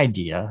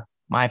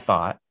my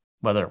thought,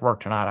 whether it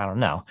worked or not, I don't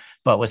know,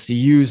 but was to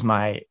use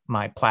my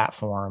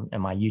platform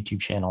and my YouTube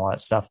channel, all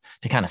that stuff,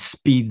 to kind of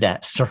speed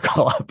that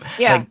circle up.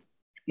 Yeah. Like,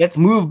 let's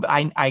move.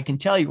 I can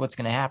tell you what's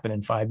going to happen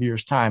in 5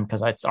 years' time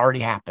because it's already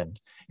happened.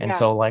 And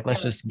so like,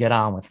 let's just get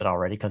on with it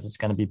already because it's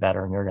going to be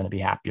better and you're going to be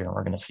happier and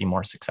we're going to see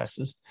more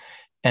successes.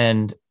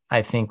 And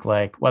I think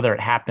like whether it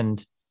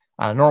happened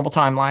on a normal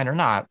timeline or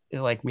not,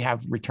 like we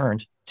have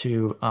returned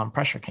to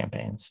pressure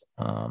campaigns.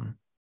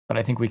 But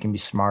I think we can be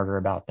smarter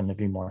about them and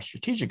be more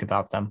strategic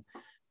about them.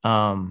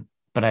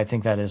 But I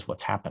think that is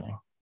what's happening.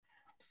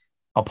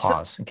 I'll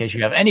pause in case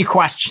you have any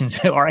questions,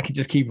 or I could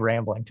just keep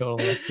rambling.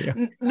 Totally up to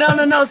you.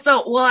 No.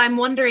 So, well, I'm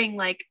wondering,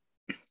 like,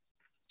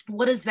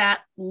 what is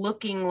that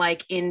looking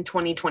like in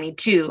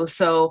 2022?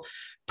 So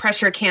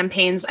pressure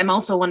campaigns. I'm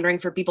also wondering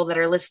for people that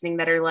are listening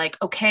that are like,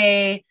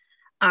 okay,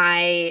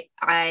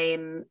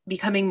 I'm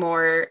becoming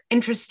more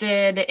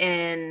interested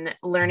in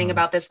learning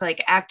about this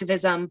like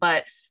activism,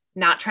 but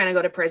not trying to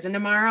go to prison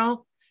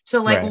tomorrow.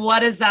 So like, what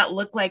does that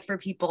look like for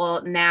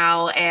people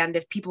now? And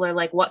if people are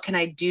like, what can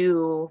I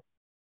do?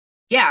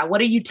 Yeah. What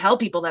do you tell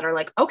people that are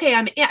like, okay,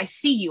 I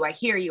see you, I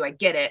hear you, I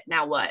get it.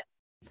 Now what?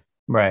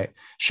 Right.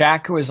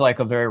 Shack was like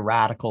a very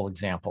radical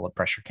example of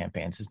pressure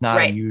campaigns. It's not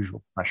a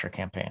usual pressure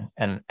campaign.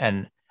 And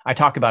I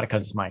talk about it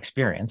because it's my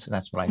experience and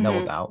that's what I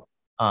know about.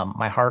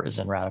 My heart is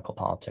in radical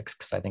politics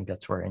because I think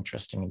that's where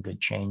interesting and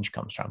good change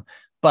comes from.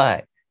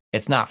 But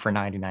it's not for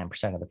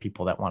 99% of the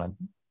people that want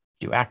to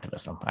do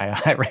activism.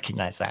 I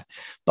recognize that.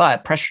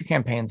 But pressure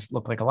campaigns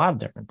look like a lot of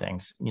different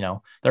things. There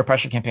are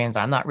pressure campaigns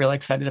I'm not really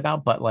excited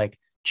about, but like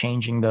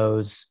changing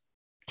those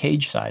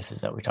cage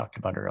sizes that we talked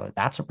about earlier,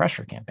 that's a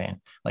pressure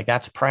campaign. Like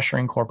that's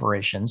pressuring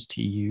corporations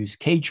to use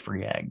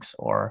cage-free eggs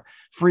or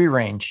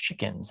free-range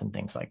chickens and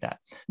things like that.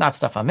 Not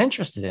stuff I'm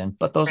interested in,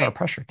 but those are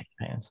pressure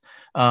campaigns.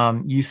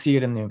 You see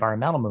it in the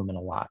environmental movement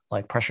a lot,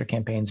 like pressure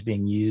campaigns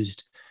being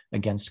used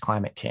against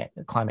climate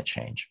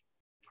change,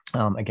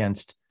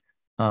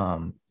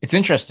 it's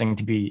interesting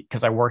to be,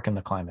 because I work in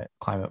the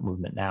climate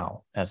movement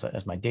now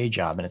as my day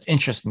job. And it's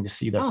interesting to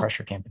see the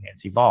pressure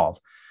campaigns evolve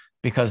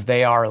because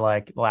they are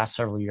like the last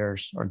several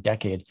years or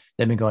decade,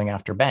 they've been going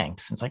after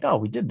banks. It's like, oh,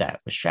 we did that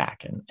with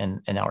Shack.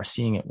 And now we're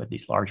seeing it with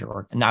these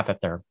larger, not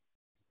that they're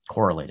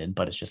correlated,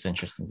 but it's just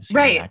interesting to see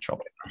right. the natural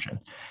progression.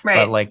 Right.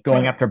 But like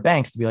going after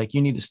banks to be like,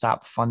 you need to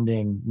stop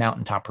funding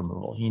mountaintop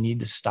removal. You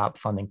need to stop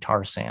funding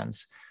tar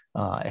sands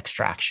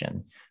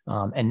extraction.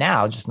 And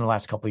now, just in the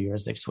last couple of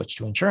years, they've switched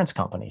to insurance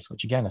companies,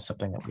 which again is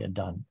something that we had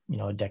done,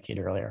 a decade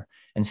earlier,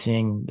 and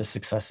seeing the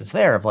successes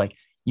there of like,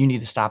 you need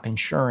to stop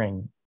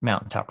insuring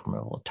mountaintop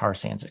removal, tar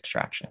sands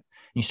extraction. And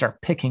you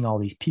start picking all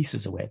these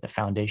pieces away at the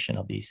foundation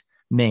of these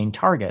main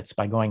targets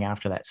by going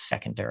after that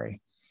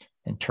secondary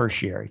and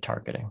tertiary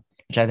targeting,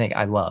 which I think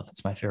I love.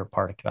 It's my favorite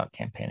part about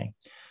campaigning.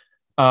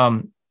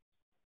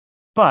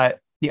 But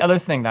the other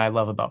thing that I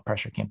love about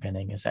pressure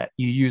campaigning is that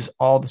you use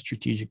all the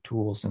strategic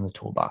tools in the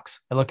toolbox.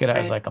 I look at it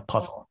as like a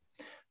puzzle,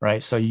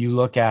 right? So you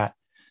look at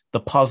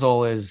the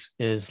puzzle is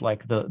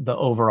like the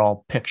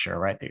overall picture,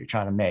 right, that you're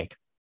trying to make.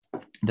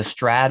 The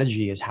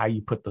strategy is how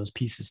you put those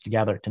pieces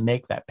together to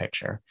make that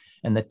picture.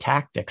 And the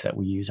tactics that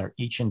we use are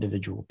each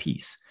individual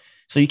piece.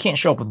 So you can't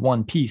show up with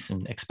one piece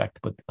and expect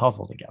to put the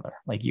puzzle together.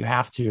 Like you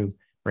have to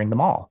bring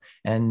them all.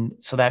 And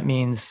so that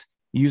means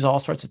you use all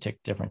sorts of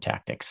different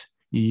tactics.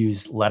 You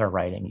use letter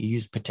writing, you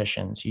use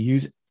petitions, you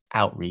use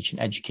outreach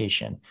and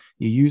education,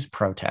 you use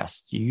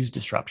protests, you use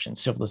disruption,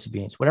 civil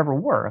disobedience, whatever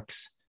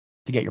works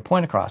to get your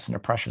point across and to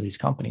pressure these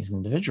companies and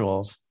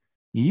individuals,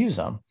 you use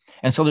them.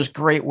 And so there's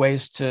great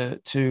ways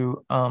to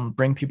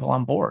bring people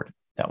on board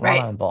that want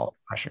to involve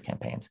pressure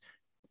campaigns.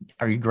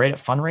 Are you great at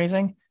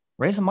fundraising?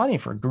 Raise some money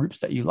for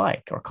groups that you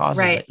like or causes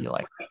that you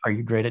like. Are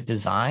you great at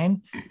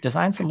design?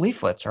 Design some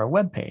leaflets or a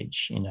web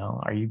page.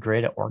 Are you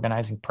great at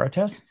organizing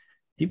protests?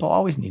 People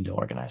always need to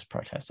organize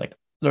protests. Like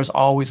there's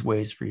always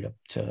ways for you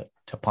to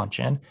punch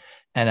in.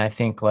 And I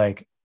think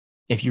like,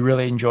 if you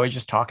really enjoy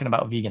just talking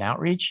about vegan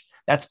outreach,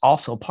 that's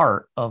also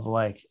part of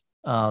like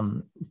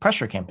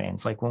pressure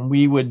campaigns. Like when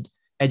we would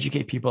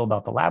educate people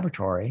about the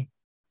laboratory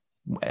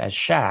as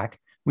Shack,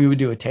 we would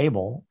do a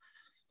table,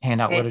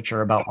 hand out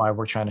literature about why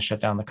we're trying to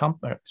shut down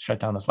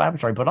this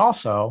laboratory. But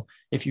also,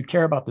 if you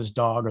care about this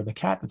dog or the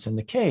cat that's in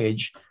the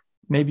cage,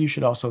 maybe you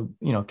should also,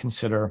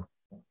 consider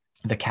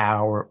the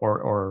cow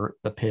or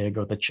the pig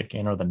or the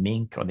chicken or the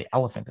mink or the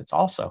elephant that's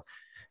also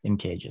in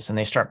cages. And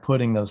they start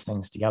putting those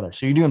things together.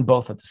 So you're doing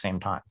both at the same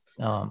time,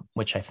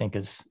 which I think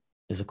is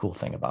a cool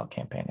thing about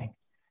campaigning.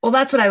 Well,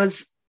 that's what I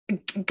was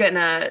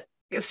gonna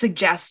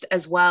suggest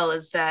as well,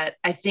 is that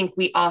I think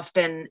we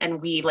often,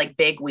 and we like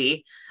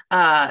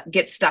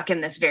get stuck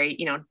in this very,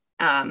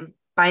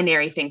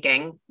 binary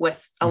thinking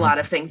with a lot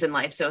of things in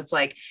life. So it's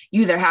like,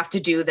 you either have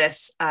to do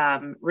this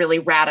really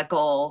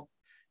radical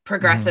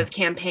progressive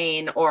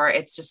campaign, or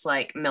it's just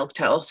like milk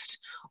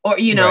toast, or,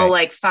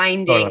 like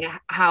finding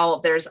how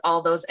there's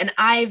all those. And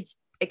I've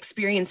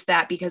experienced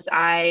that because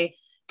I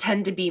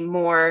tend to be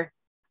more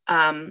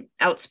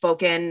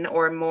outspoken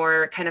or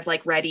more kind of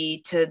like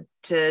ready to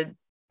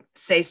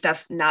say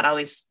stuff, not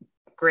always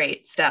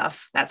great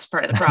stuff. That's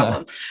part of the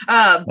problem.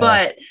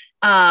 But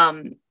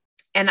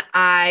and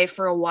I,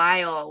 for a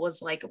while,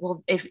 was like,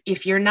 well,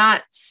 if you're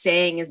not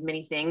saying as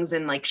many things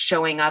and like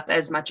showing up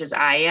as much as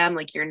I am,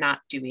 like you're not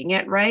doing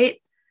it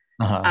right.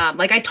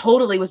 Like I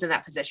totally was in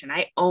that position.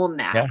 I own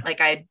that. Yeah.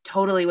 Like I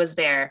totally was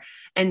there,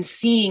 and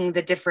seeing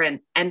the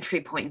different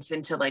entry points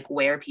into like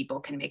where people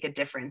can make a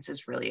difference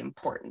is really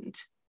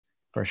important.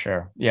 For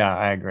sure. Yeah,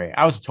 I agree.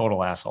 I was a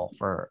total asshole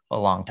for a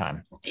long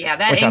time. Yeah,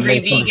 that angry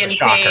vegan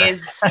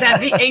phase,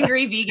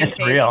 angry vegan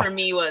phase real. For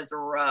me was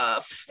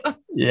rough.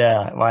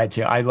 Yeah, why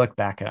too? I look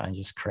back at it and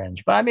just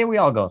cringe. But I mean, we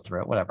all go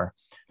through it, whatever.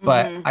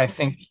 But I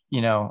think,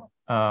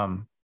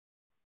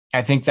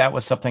 I think that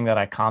was something that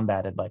I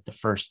combated like the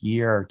first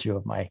year or two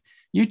of my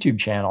YouTube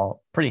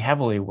channel pretty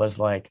heavily, was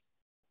like,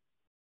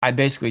 I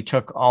basically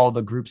took all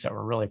the groups that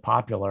were really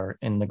popular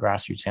in the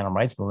grassroots animal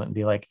rights movement and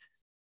be like,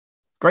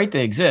 great,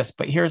 they exist,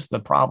 but here's the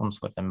problems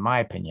with them, in my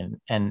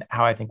opinion, and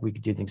how I think we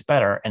could do things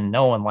better. And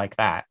no one like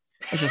that,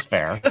 which is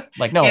fair.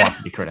 Like no one wants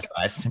to be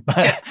criticized,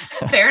 but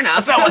fair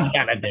enough. Someone's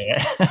gotta do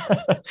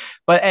it.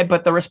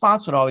 But the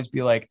response would always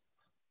be like,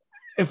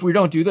 if we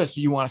don't do this,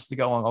 do you want us to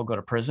go and I'll go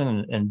to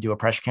prison and do a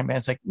pressure campaign?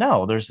 It's like,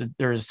 no, there's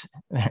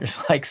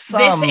like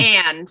some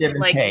this and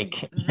like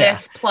take.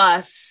 This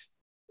plus.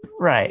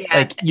 Right. Yeah.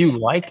 Like you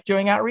like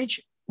doing outreach.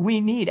 We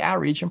need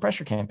outreach and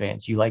pressure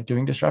campaigns. You like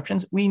doing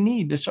disruptions. We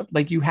need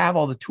like you have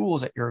all the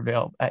tools at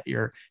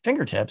your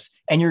fingertips,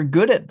 and you're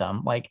good at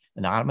them. Like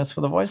Anonymous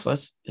for the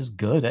Voiceless is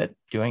good at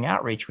doing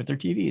outreach with their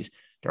TVs.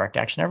 Direct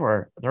Action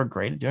Everywhere, they're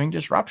great at doing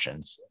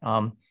disruptions.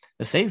 The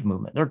Save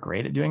Movement, they're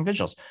great at doing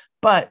vigils.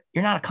 But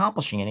you're not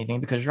accomplishing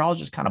anything because you're all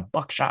just kind of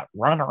buckshot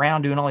running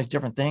around doing all these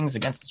different things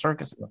against the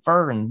circus and the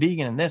fur and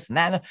vegan and this and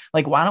that.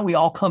 Like, why don't we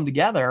all come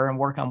together and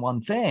work on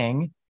one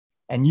thing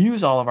and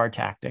use all of our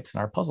tactics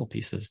and our puzzle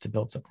pieces to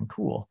build something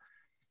cool?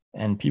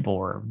 And people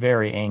were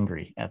very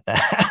angry at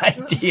that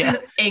idea.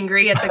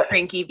 Angry at the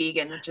cranky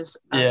vegan, which is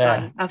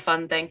a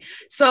fun thing.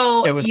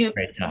 So it was a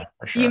great time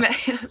for sure.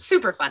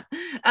 Super fun.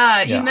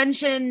 You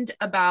mentioned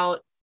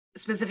about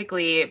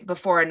specifically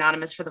before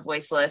Anonymous for the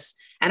Voiceless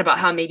and about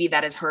how maybe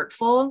that is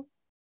hurtful.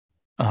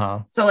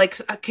 So like,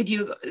 could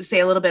you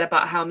say a little bit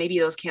about how maybe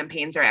those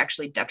campaigns are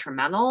actually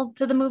detrimental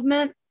to the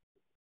movement?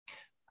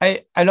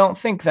 I don't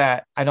think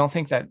that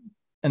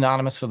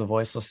Anonymous for the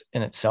Voiceless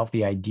in itself,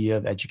 the idea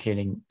of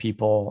educating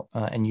people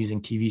and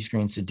using TV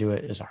screens to do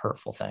it, is a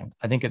hurtful thing.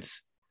 I think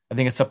it's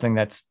something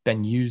that's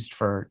been used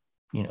for,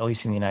 at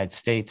least in the United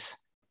States,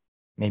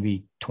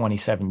 maybe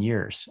 27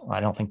 years. I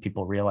don't think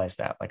people realize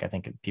that. Like, I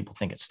think people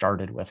think it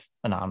started with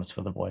Anonymous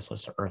for the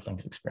Voiceless or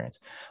Earthlings experience.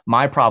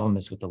 My problem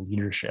is with the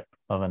leadership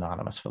of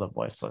Anonymous for the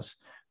Voiceless,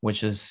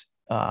 which is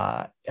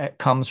it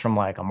comes from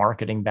like a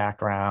marketing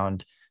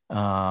background.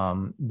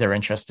 They're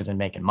interested in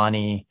making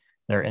money.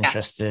 They're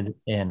interested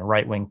in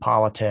right-wing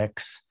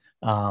politics.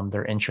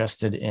 They're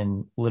interested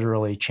in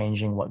literally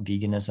changing what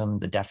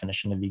veganism, the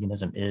definition of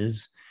veganism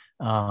is,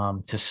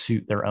 to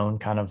suit their own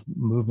kind of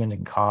movement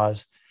and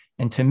cause.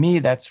 And to me,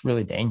 that's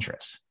really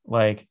dangerous.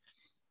 Like,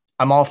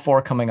 I'm all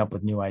for coming up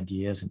with new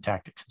ideas and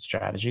tactics and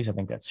strategies. I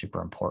think that's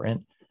super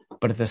important.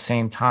 But at the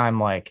same time,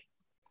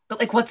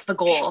 what's the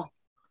goal?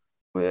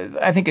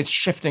 I think it's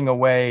shifting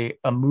away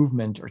a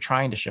movement, or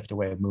trying to shift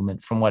away a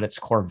movement from what its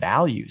core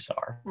values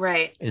are.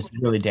 Right. Is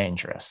really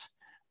dangerous.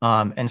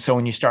 And so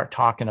when you start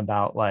talking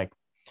about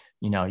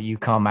you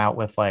come out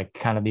with like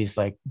kind of these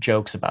like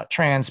jokes about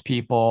trans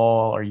people,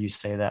 or you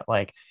say that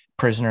like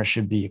prisoners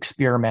should be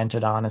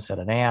experimented on instead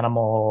of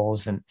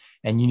animals, and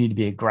you need to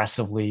be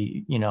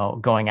aggressively,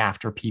 going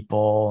after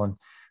people,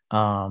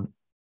 and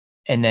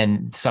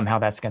then somehow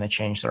that's going to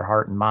change their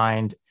heart and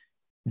mind.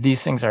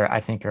 These things I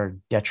think are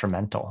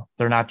detrimental.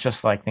 They're not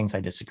just like things I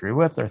disagree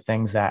with. They're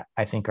things that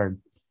I think are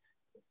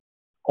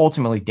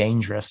ultimately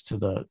dangerous to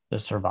the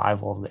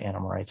survival of the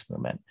animal rights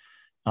movement.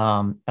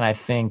 And I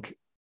think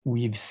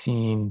we've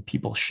seen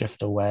people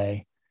shift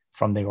away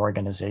from the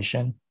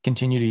organization,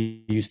 continue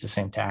to use the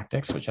same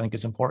tactics, which I think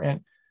is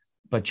important,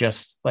 but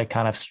just like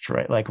kind of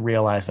straight, like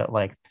realize that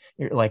like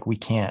we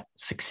can't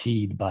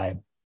succeed by,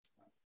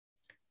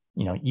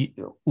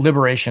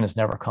 liberation has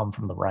never come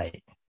from the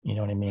right. You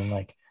know what I mean?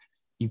 Like,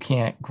 you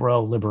can't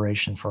grow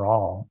liberation for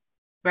all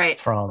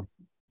from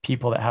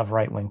people that have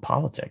right-wing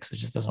politics. It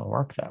just doesn't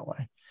work that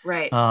way.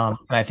 Right. And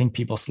I think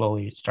people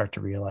slowly start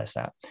to realize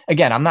that.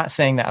 Again, I'm not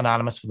saying that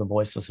Anonymous for the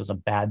Voiceless is a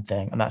bad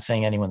thing. I'm not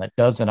saying anyone that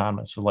does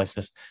Anonymous for the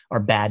Voiceless are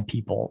bad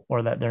people,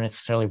 or that they're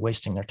necessarily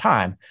wasting their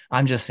time.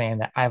 I'm just saying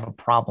that I have a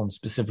problem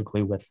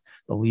specifically with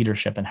the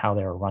leadership and how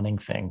they're running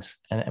things,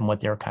 and what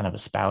they're kind of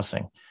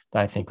espousing,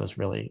 that I think was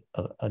really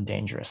a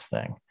dangerous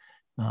thing.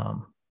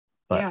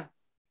 Yeah,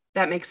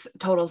 that makes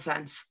total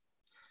sense.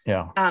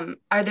 Yeah.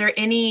 Are there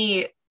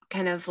any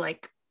kind of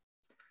like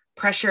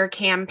pressure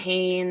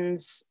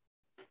campaigns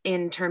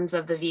in terms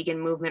of the vegan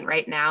movement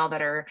right now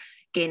that are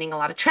gaining a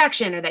lot of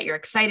traction, or that you're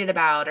excited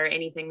about, or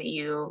anything that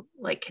you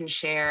like can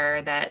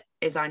share that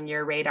is on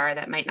your radar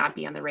that might not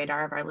be on the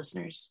radar of our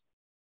listeners?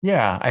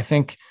 Yeah, I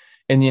think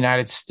in the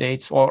United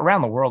States, well,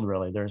 around the world,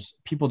 really, there's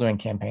people doing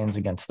campaigns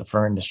against the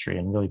fur industry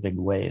in really big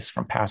ways,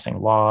 from passing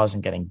laws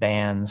and getting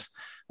bans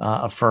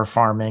of fur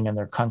farming in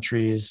their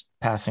countries,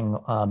 passing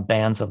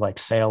bans of like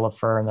sale of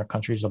fur in their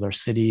countries or their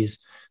cities,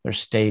 their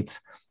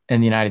states. In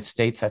the United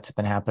States, that's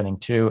been happening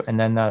too. And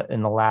then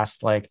in the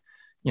last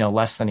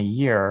less than a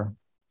year,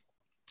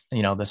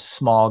 this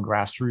small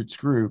grassroots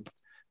group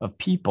of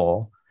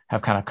people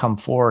have kind of come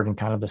forward in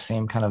kind of the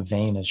same kind of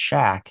vein as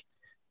Shaq,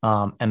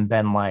 and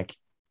been like,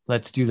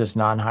 let's do this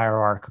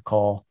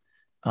non-hierarchical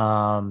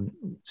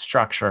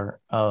structure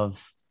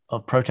of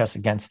protests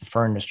against the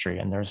fur industry.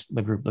 And there's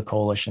the group, the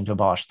Coalition to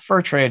Abolish the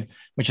Fur Trade,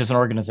 which is an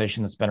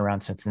organization that's been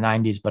around since the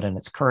 90s, but in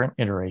its current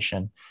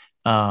iteration,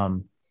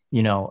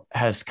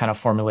 has kind of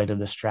formulated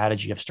this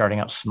strategy of starting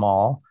out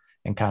small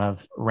and kind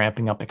of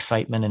ramping up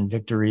excitement and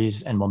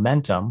victories and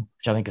momentum,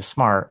 which I think is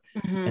smart,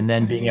 and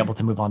then being able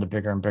to move on to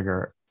bigger and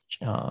bigger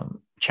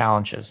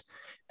challenges.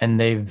 And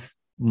they've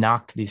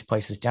knocked these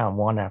places down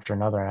one after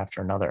another and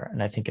after another.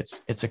 And I think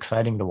it's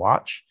exciting to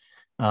watch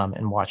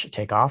and watch it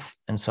take off.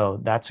 And so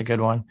that's a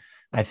good one.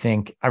 I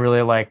think I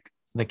really like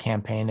the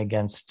campaign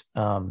against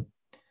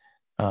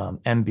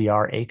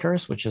MBR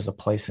Acres, which is a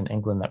place in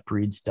England that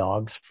breeds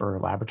dogs for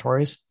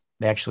laboratories.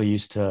 They actually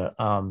used to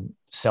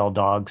sell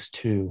dogs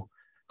to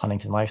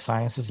Huntington Life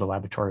Sciences, the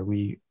laboratory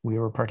we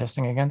were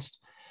protesting against.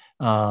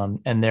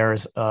 And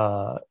there's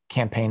a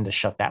campaign to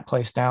shut that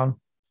place down,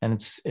 and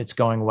it's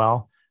going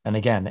well. And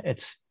again,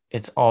 it's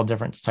all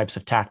different types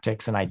of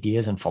tactics and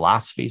ideas and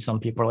philosophies. Some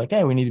people are like,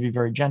 hey, we need to be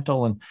very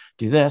gentle and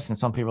do this. And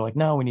some people are like,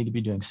 no, we need to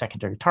be doing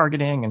secondary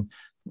targeting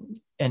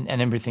and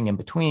everything in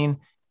between.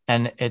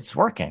 And it's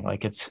working.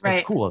 Like it's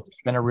cool.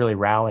 It's been a really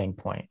rallying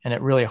point. And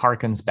it really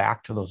harkens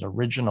back to those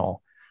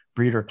original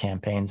breeder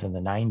campaigns in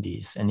the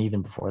 90s, and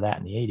even before that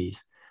in the 80s,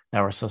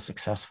 that were so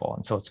successful.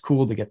 And so it's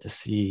cool to get to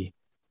see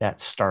that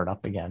start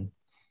up again.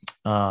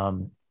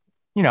 And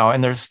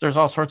there's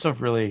all sorts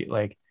of really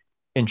like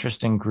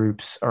interesting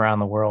groups around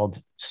the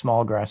world,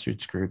 small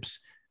grassroots groups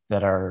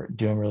that are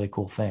doing really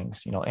cool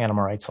things.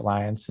 Animal Rights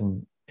Alliance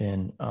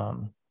in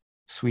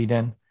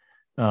Sweden,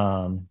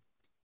 Direct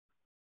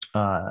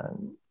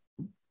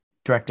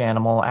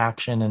Animal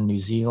Action in New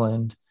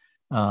Zealand,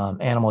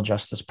 Animal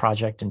Justice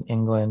Project in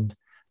England,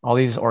 all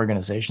these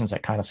organizations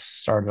that kind of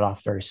started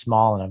off very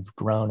small and have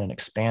grown and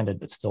expanded,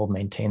 but still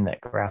maintain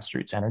that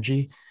grassroots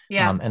energy,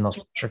 and those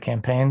pressure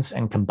campaigns,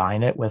 and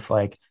combine it with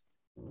like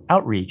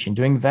outreach and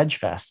doing veg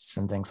fests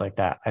and things like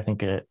that. I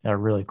think are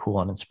really cool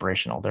and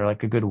inspirational. They're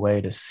like a good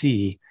way to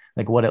see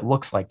like what it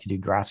looks like to do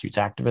grassroots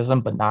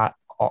activism, but not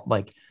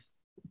like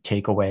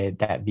take away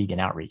that vegan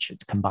outreach.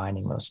 It's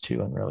combining those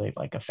two in really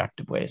like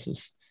effective ways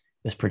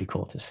is pretty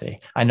cool to see.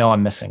 I know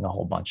I'm missing a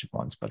whole bunch of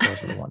ones, but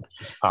those are the ones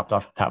that just popped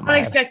off the top of my head. I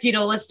expect you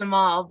to list them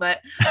all, but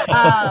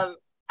I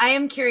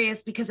am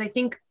curious because I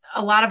think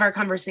a lot of our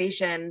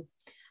conversation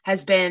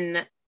has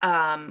been,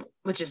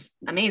 which is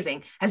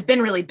amazing, has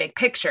been really big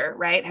picture,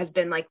 right? Has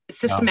been like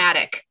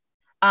systematic.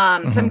 So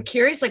I'm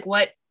curious, like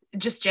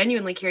just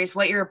genuinely curious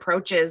what your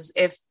approach is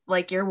if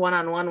like you're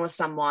one-on-one with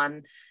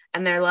someone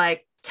and they're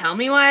like, tell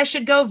me why I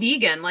should go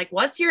vegan. Like,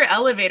 what's your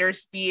elevator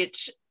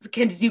speech?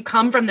 Because you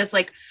come from this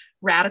like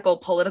radical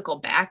political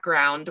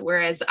background,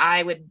 whereas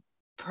I would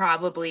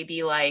probably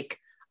be like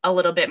a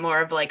little bit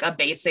more of like a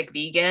basic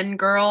vegan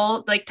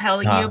girl, like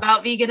telling you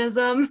about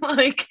veganism.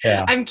 Like,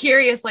 I'm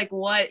curious, like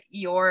what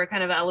your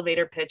kind of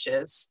elevator pitch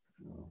is.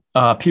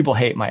 People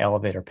hate my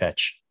elevator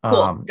pitch.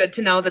 Cool. Good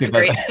to know. That's a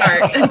great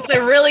start. It's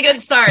a really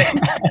good start.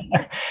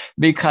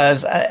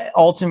 Because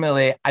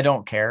ultimately, I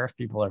don't care if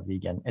people are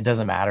vegan. It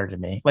doesn't matter to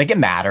me. Like, it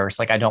matters.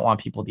 Like, I don't want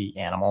people to eat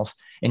animals.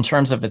 In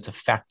terms of its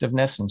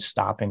effectiveness in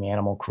stopping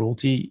animal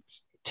cruelty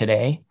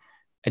today,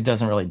 it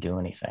doesn't really do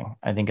anything.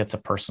 I think it's a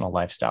personal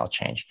lifestyle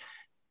change.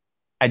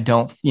 I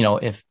don't,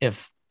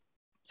 if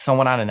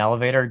someone on an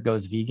elevator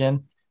goes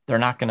vegan, they're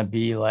not going to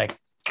be like,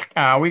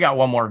 we got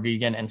one more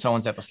vegan and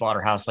someone's at the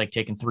slaughterhouse, like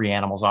taking 3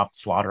 animals off the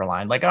slaughter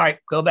line. Like, all right,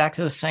 go back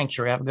to the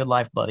sanctuary. Have a good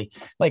life, buddy.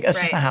 Like, that's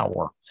just not how it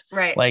works.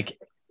 Right. Like,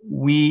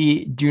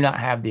 we do not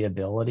have the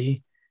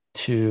ability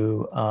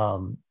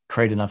to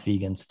create enough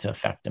vegans to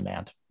affect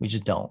demand. We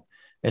just don't.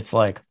 It's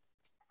like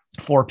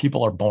 4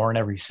 people are born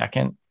every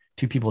second.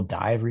 2 people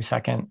die every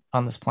second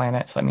on this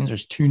planet. So that means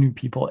there's 2 new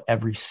people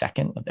every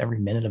second of every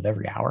minute of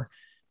every hour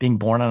being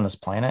born on this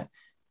planet.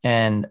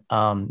 And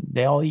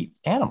they all eat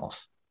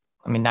animals.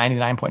 I mean,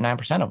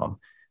 99.9% of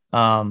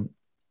them.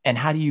 And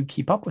how do you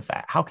keep up with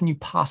that? How can you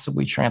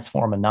possibly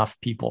transform enough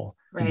people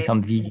to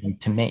become vegan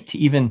to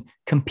even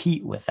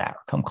compete with that?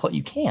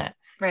 You can't.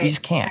 You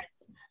just can't.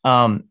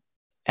 And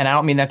I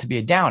don't mean that to be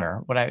a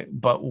downer.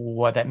 But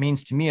what that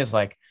means to me is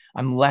like,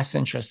 I'm less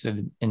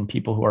interested in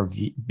people who are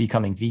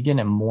becoming vegan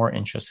and more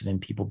interested in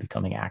people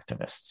becoming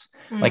activists.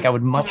 Like, I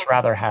would much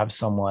rather have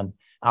someone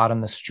out on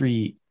the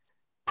street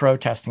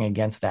protesting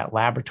against that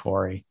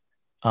laboratory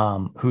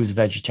who's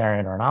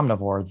vegetarian or an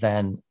omnivore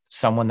than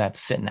someone that's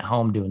sitting at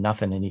home doing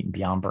nothing and eating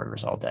Beyond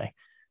Burgers all day.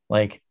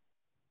 Like,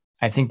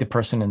 I think the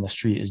person in the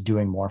street is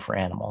doing more for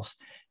animals.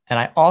 And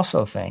I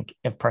also think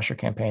if pressure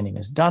campaigning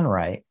is done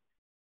right,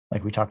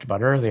 like we talked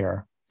about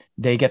earlier,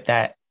 they get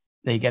that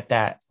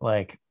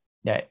like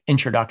that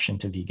introduction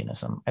to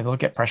veganism. I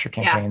look at pressure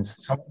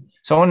campaigns.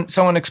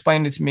 Someone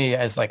explained it to me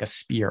as like a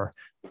spear,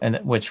 and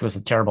which was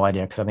a terrible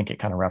idea because I think it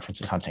kind of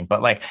references hunting.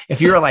 But like,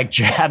 if you're like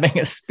jabbing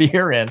a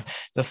spear into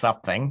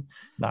something,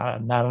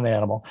 not an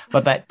animal,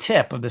 but that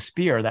tip of the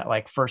spear, that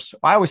like first,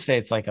 I always say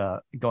it's like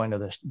going to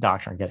the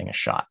doctor and getting a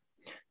shot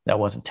that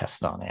wasn't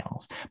tested on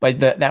animals. But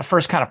that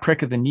first kind of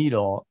prick of the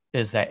needle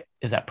is that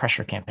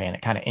pressure campaign.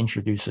 It kind of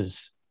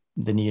introduces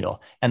the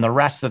needle, and the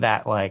rest of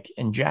that like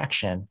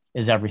injection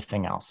is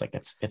everything else. Like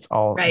it's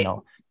all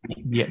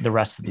the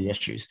rest of the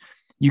issues.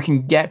 You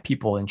can get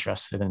people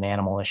interested in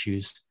animal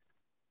issues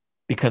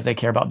because they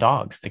care about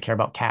dogs, they care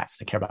about cats,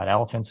 they care about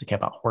elephants, they care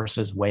about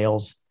horses,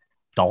 whales,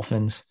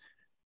 dolphins.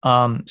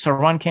 So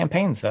run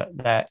campaigns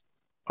that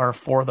are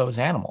for those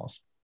animals.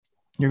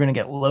 You're going to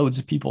get loads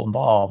of people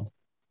involved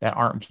that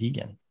aren't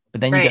vegan, but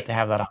then you get to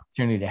have that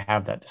opportunity to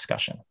have that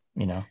discussion.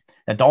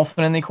 That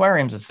dolphin in the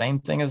aquarium is the same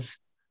thing as,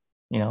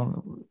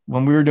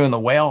 when we were doing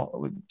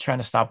trying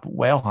to stop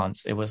whale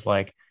hunts, it was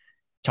like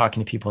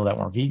talking to people that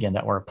weren't vegan,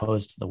 that were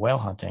opposed to the whale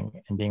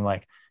hunting, and being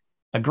like,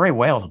 a gray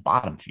whale is a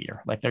bottom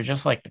feeder. Like, they're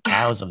just like the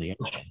cows of the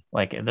ocean.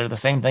 Like, they're the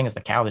same thing as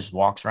the cow that just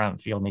walks around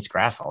the field and eats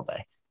grass all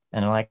day.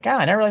 And they're like,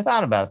 I never really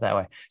thought about it that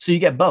way. So you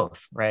get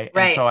both, right?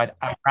 And so I'd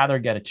rather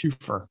get a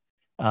twofer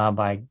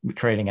by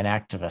creating an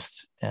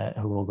activist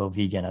who will go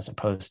vegan, as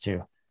opposed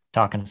to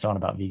talking to someone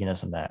about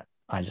veganism that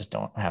I just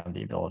don't have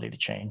the ability to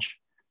change.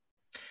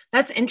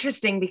 That's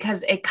interesting,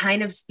 because it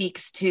kind of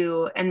speaks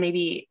to, and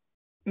maybe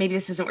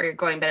this isn't where you're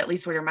going, but at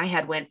least where my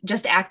head went,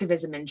 just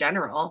activism in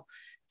general.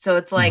 So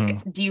it's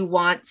like, do you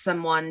want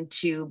someone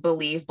to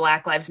believe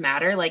Black Lives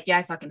Matter? Like, yeah,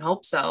 I fucking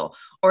hope so.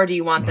 Or do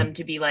you want them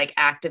to be like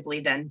actively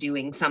then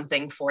doing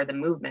something for the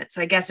movement?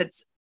 So I guess it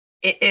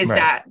is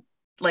that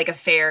like a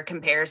fair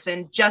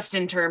comparison, just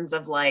in terms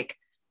of like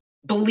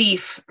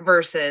belief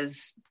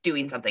versus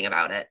doing something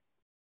about it.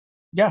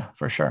 Yeah,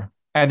 for sure.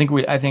 I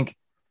think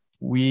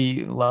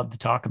we love to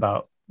talk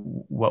about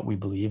what we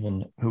believe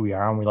and who we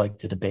are, and we like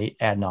to debate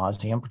ad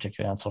nauseum,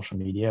 particularly on social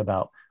media,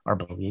 about our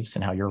beliefs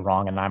and how you're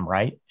wrong and I'm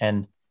right.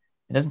 And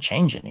it doesn't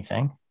change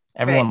anything.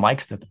 Everyone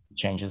likes that it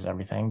changes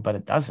everything, but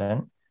it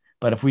doesn't.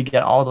 But if we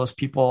get all those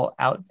people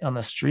out on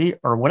the street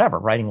or whatever,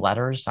 writing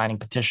letters, signing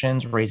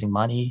petitions, raising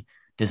money,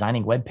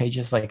 designing web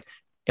pages, like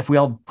if we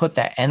all put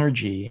that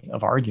energy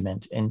of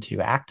argument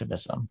into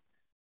activism,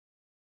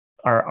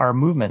 our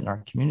movement and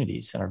our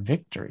communities and our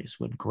victories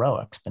would grow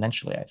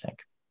exponentially, I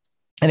think.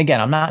 And again,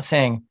 I'm not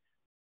saying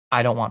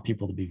I don't want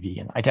people to be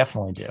vegan. I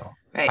definitely do.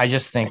 Right. I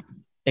just think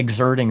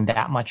exerting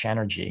that much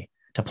energy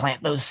to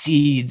plant those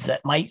seeds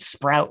that might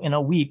sprout in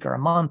a week or a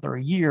month or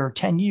a year or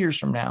 10 years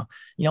from now,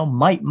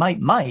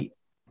 might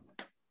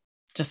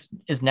just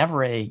is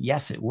never a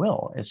yes, it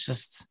will. It's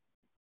just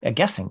a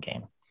guessing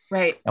game.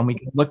 Right. And we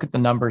can look at the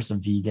numbers of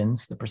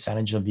vegans, the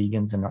percentage of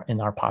vegans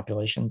in our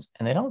populations,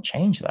 and they don't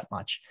change that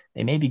much.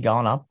 They may be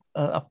gone up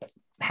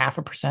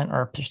 0.5%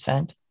 or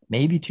 1%,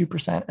 maybe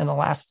 2% in the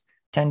last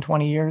 10,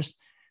 20 years.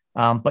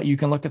 But you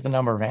can look at the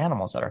number of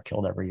animals that are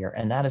killed every year,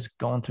 and that is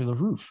going through the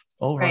roof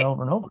over and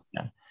over and over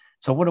again.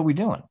 So what are we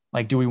doing?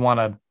 Like, do we want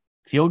to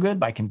feel good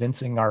by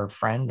convincing our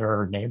friend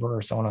or neighbor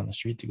or someone on the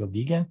street to go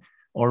vegan?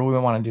 Or do we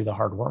want to do the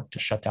hard work to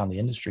shut down the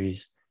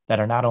industries that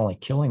are not only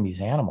killing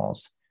these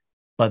animals,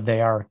 but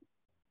they are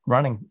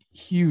running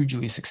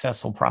hugely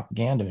successful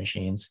propaganda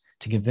machines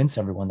to convince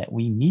everyone that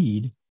we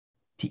need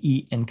to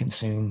eat and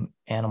consume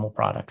animal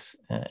products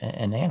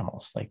and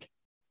animals? Like,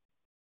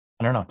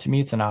 I don't know. To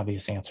me, it's an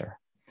obvious answer.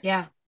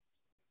 Yeah.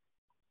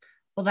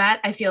 Well, that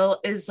I feel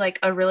is like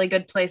a really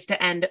good place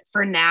to end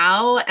for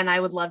now. And I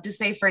would love to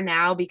say for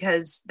now,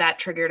 because that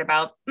triggered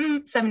about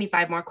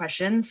 75 more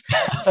questions.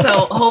 So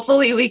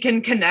hopefully we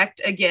can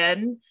connect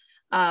again.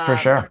 For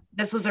sure.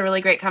 This was a really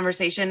great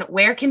conversation.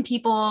 Where can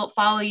people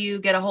follow you,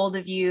 get a hold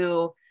of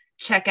you,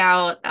 check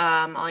out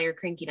all your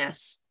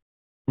crankiness?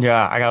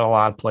 Yeah, I got a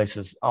lot of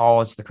places.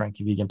 All it's the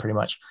Cranky Vegan, pretty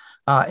much.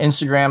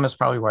 Instagram is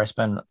probably where I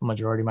spend the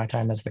majority of my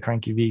time as the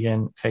Cranky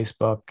Vegan.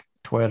 Facebook,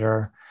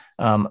 Twitter.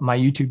 My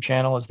YouTube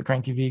channel is the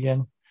Cranky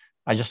Vegan.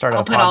 I just started.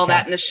 I'll put all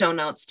that in the show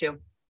notes too.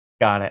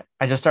 Got it.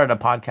 I just started a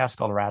podcast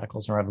called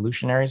Radicals and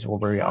Revolutionaries,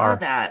 where we are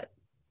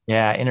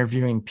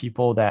interviewing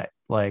people that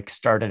like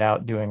started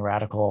out doing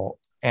radical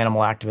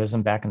animal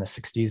activism back in the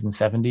 60s and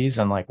 70s,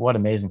 and like what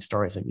amazing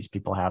stories that these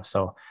people have.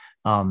 So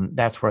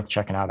that's worth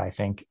checking out, I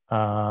think.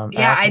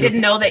 I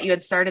didn't know that you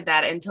had started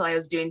that until I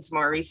was doing some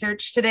more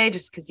research today,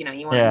 just because you want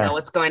to know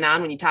what's going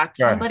on when you talk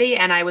to somebody,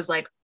 and I was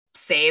like,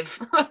 save.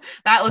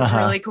 That looks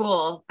really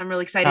cool. I'm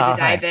really excited to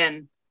dive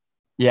in.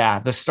 Yeah,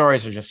 the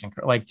stories are just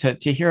incredible. Like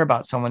to hear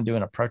about someone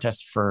doing a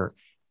protest for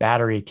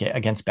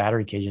against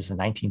battery cages in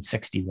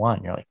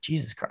 1961. You're like,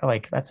 Jesus Christ,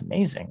 like that's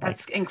amazing.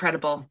 That's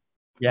incredible.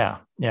 Yeah.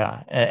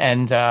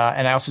 And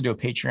I also do a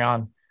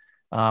Patreon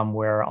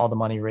where all the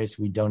money raised,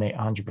 we donate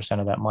 100%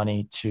 of that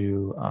money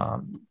to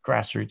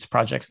grassroots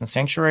projects and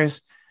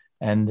sanctuaries.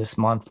 And this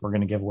month we're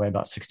going to give away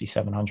about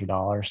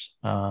 $6,700.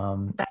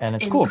 And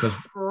it's cool.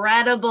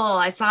 Incredible.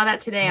 I saw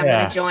that today. I'm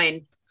going to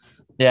join.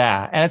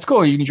 Yeah. And it's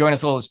cool. You can join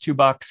as little as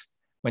 $2.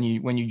 When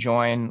you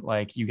join,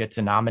 like you get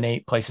to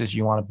nominate places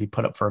you want to be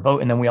put up for a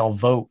vote. And then we all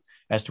vote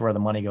as to where the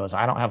money goes.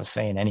 I don't have a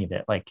say in any of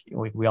it. Like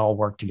we all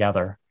work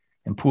together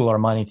and pool our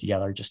money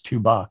together, just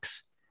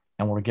 $2.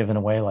 And we're giving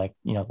away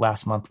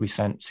last month we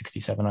sent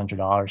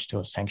 $6,700 to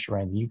a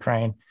sanctuary in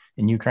Ukraine.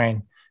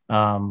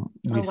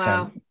 We've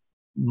sent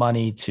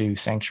money to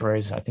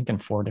sanctuaries, I think in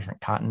 4 different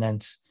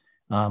continents.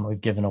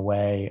 We've given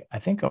away, I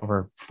think,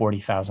 over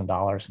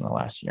 $40,000 in the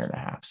last year and a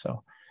half.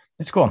 So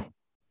it's cool.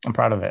 I'm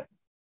proud of it.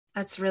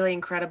 That's really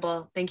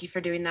incredible. Thank you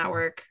for doing that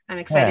work. I'm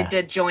excited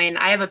to join.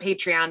 I have a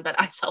Patreon, but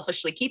I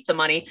selfishly keep the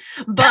money.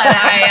 But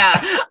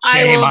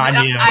I will.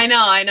 I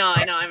know.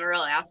 I'm a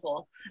real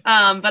asshole.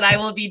 But I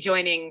will be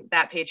joining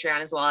that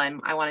Patreon as well.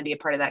 I want to be a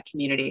part of that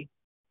community.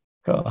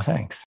 Cool.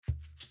 Thanks.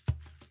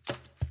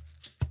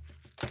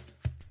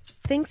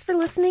 Thanks for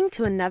listening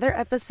to another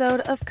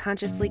episode of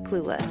Consciously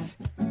Clueless.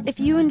 If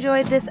you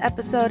enjoyed this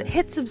episode,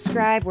 hit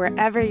subscribe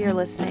wherever you're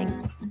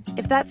listening.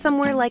 If that's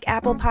somewhere like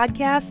Apple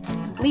Podcasts,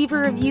 leave a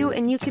review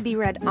and you could be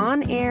read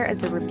on air as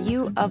the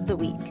review of the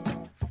week.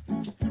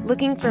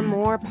 Looking for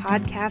more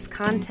podcast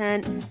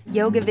content,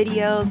 yoga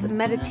videos,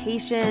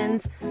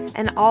 meditations,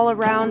 and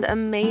all-around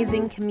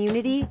amazing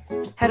community?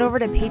 Head over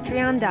to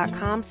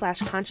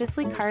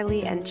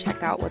patreon.com/consciouslycarly and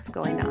check out what's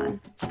going on.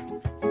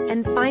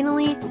 And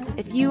finally,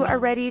 if you are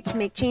ready to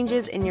make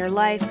changes in your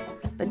life,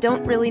 but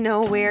don't really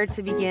know where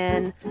to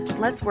begin,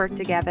 let's work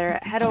together.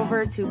 Head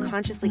over to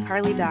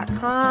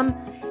consciouslycarly.com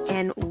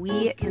and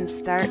we can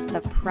start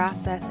the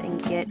process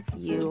and get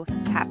you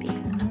happy.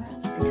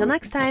 Until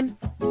next time.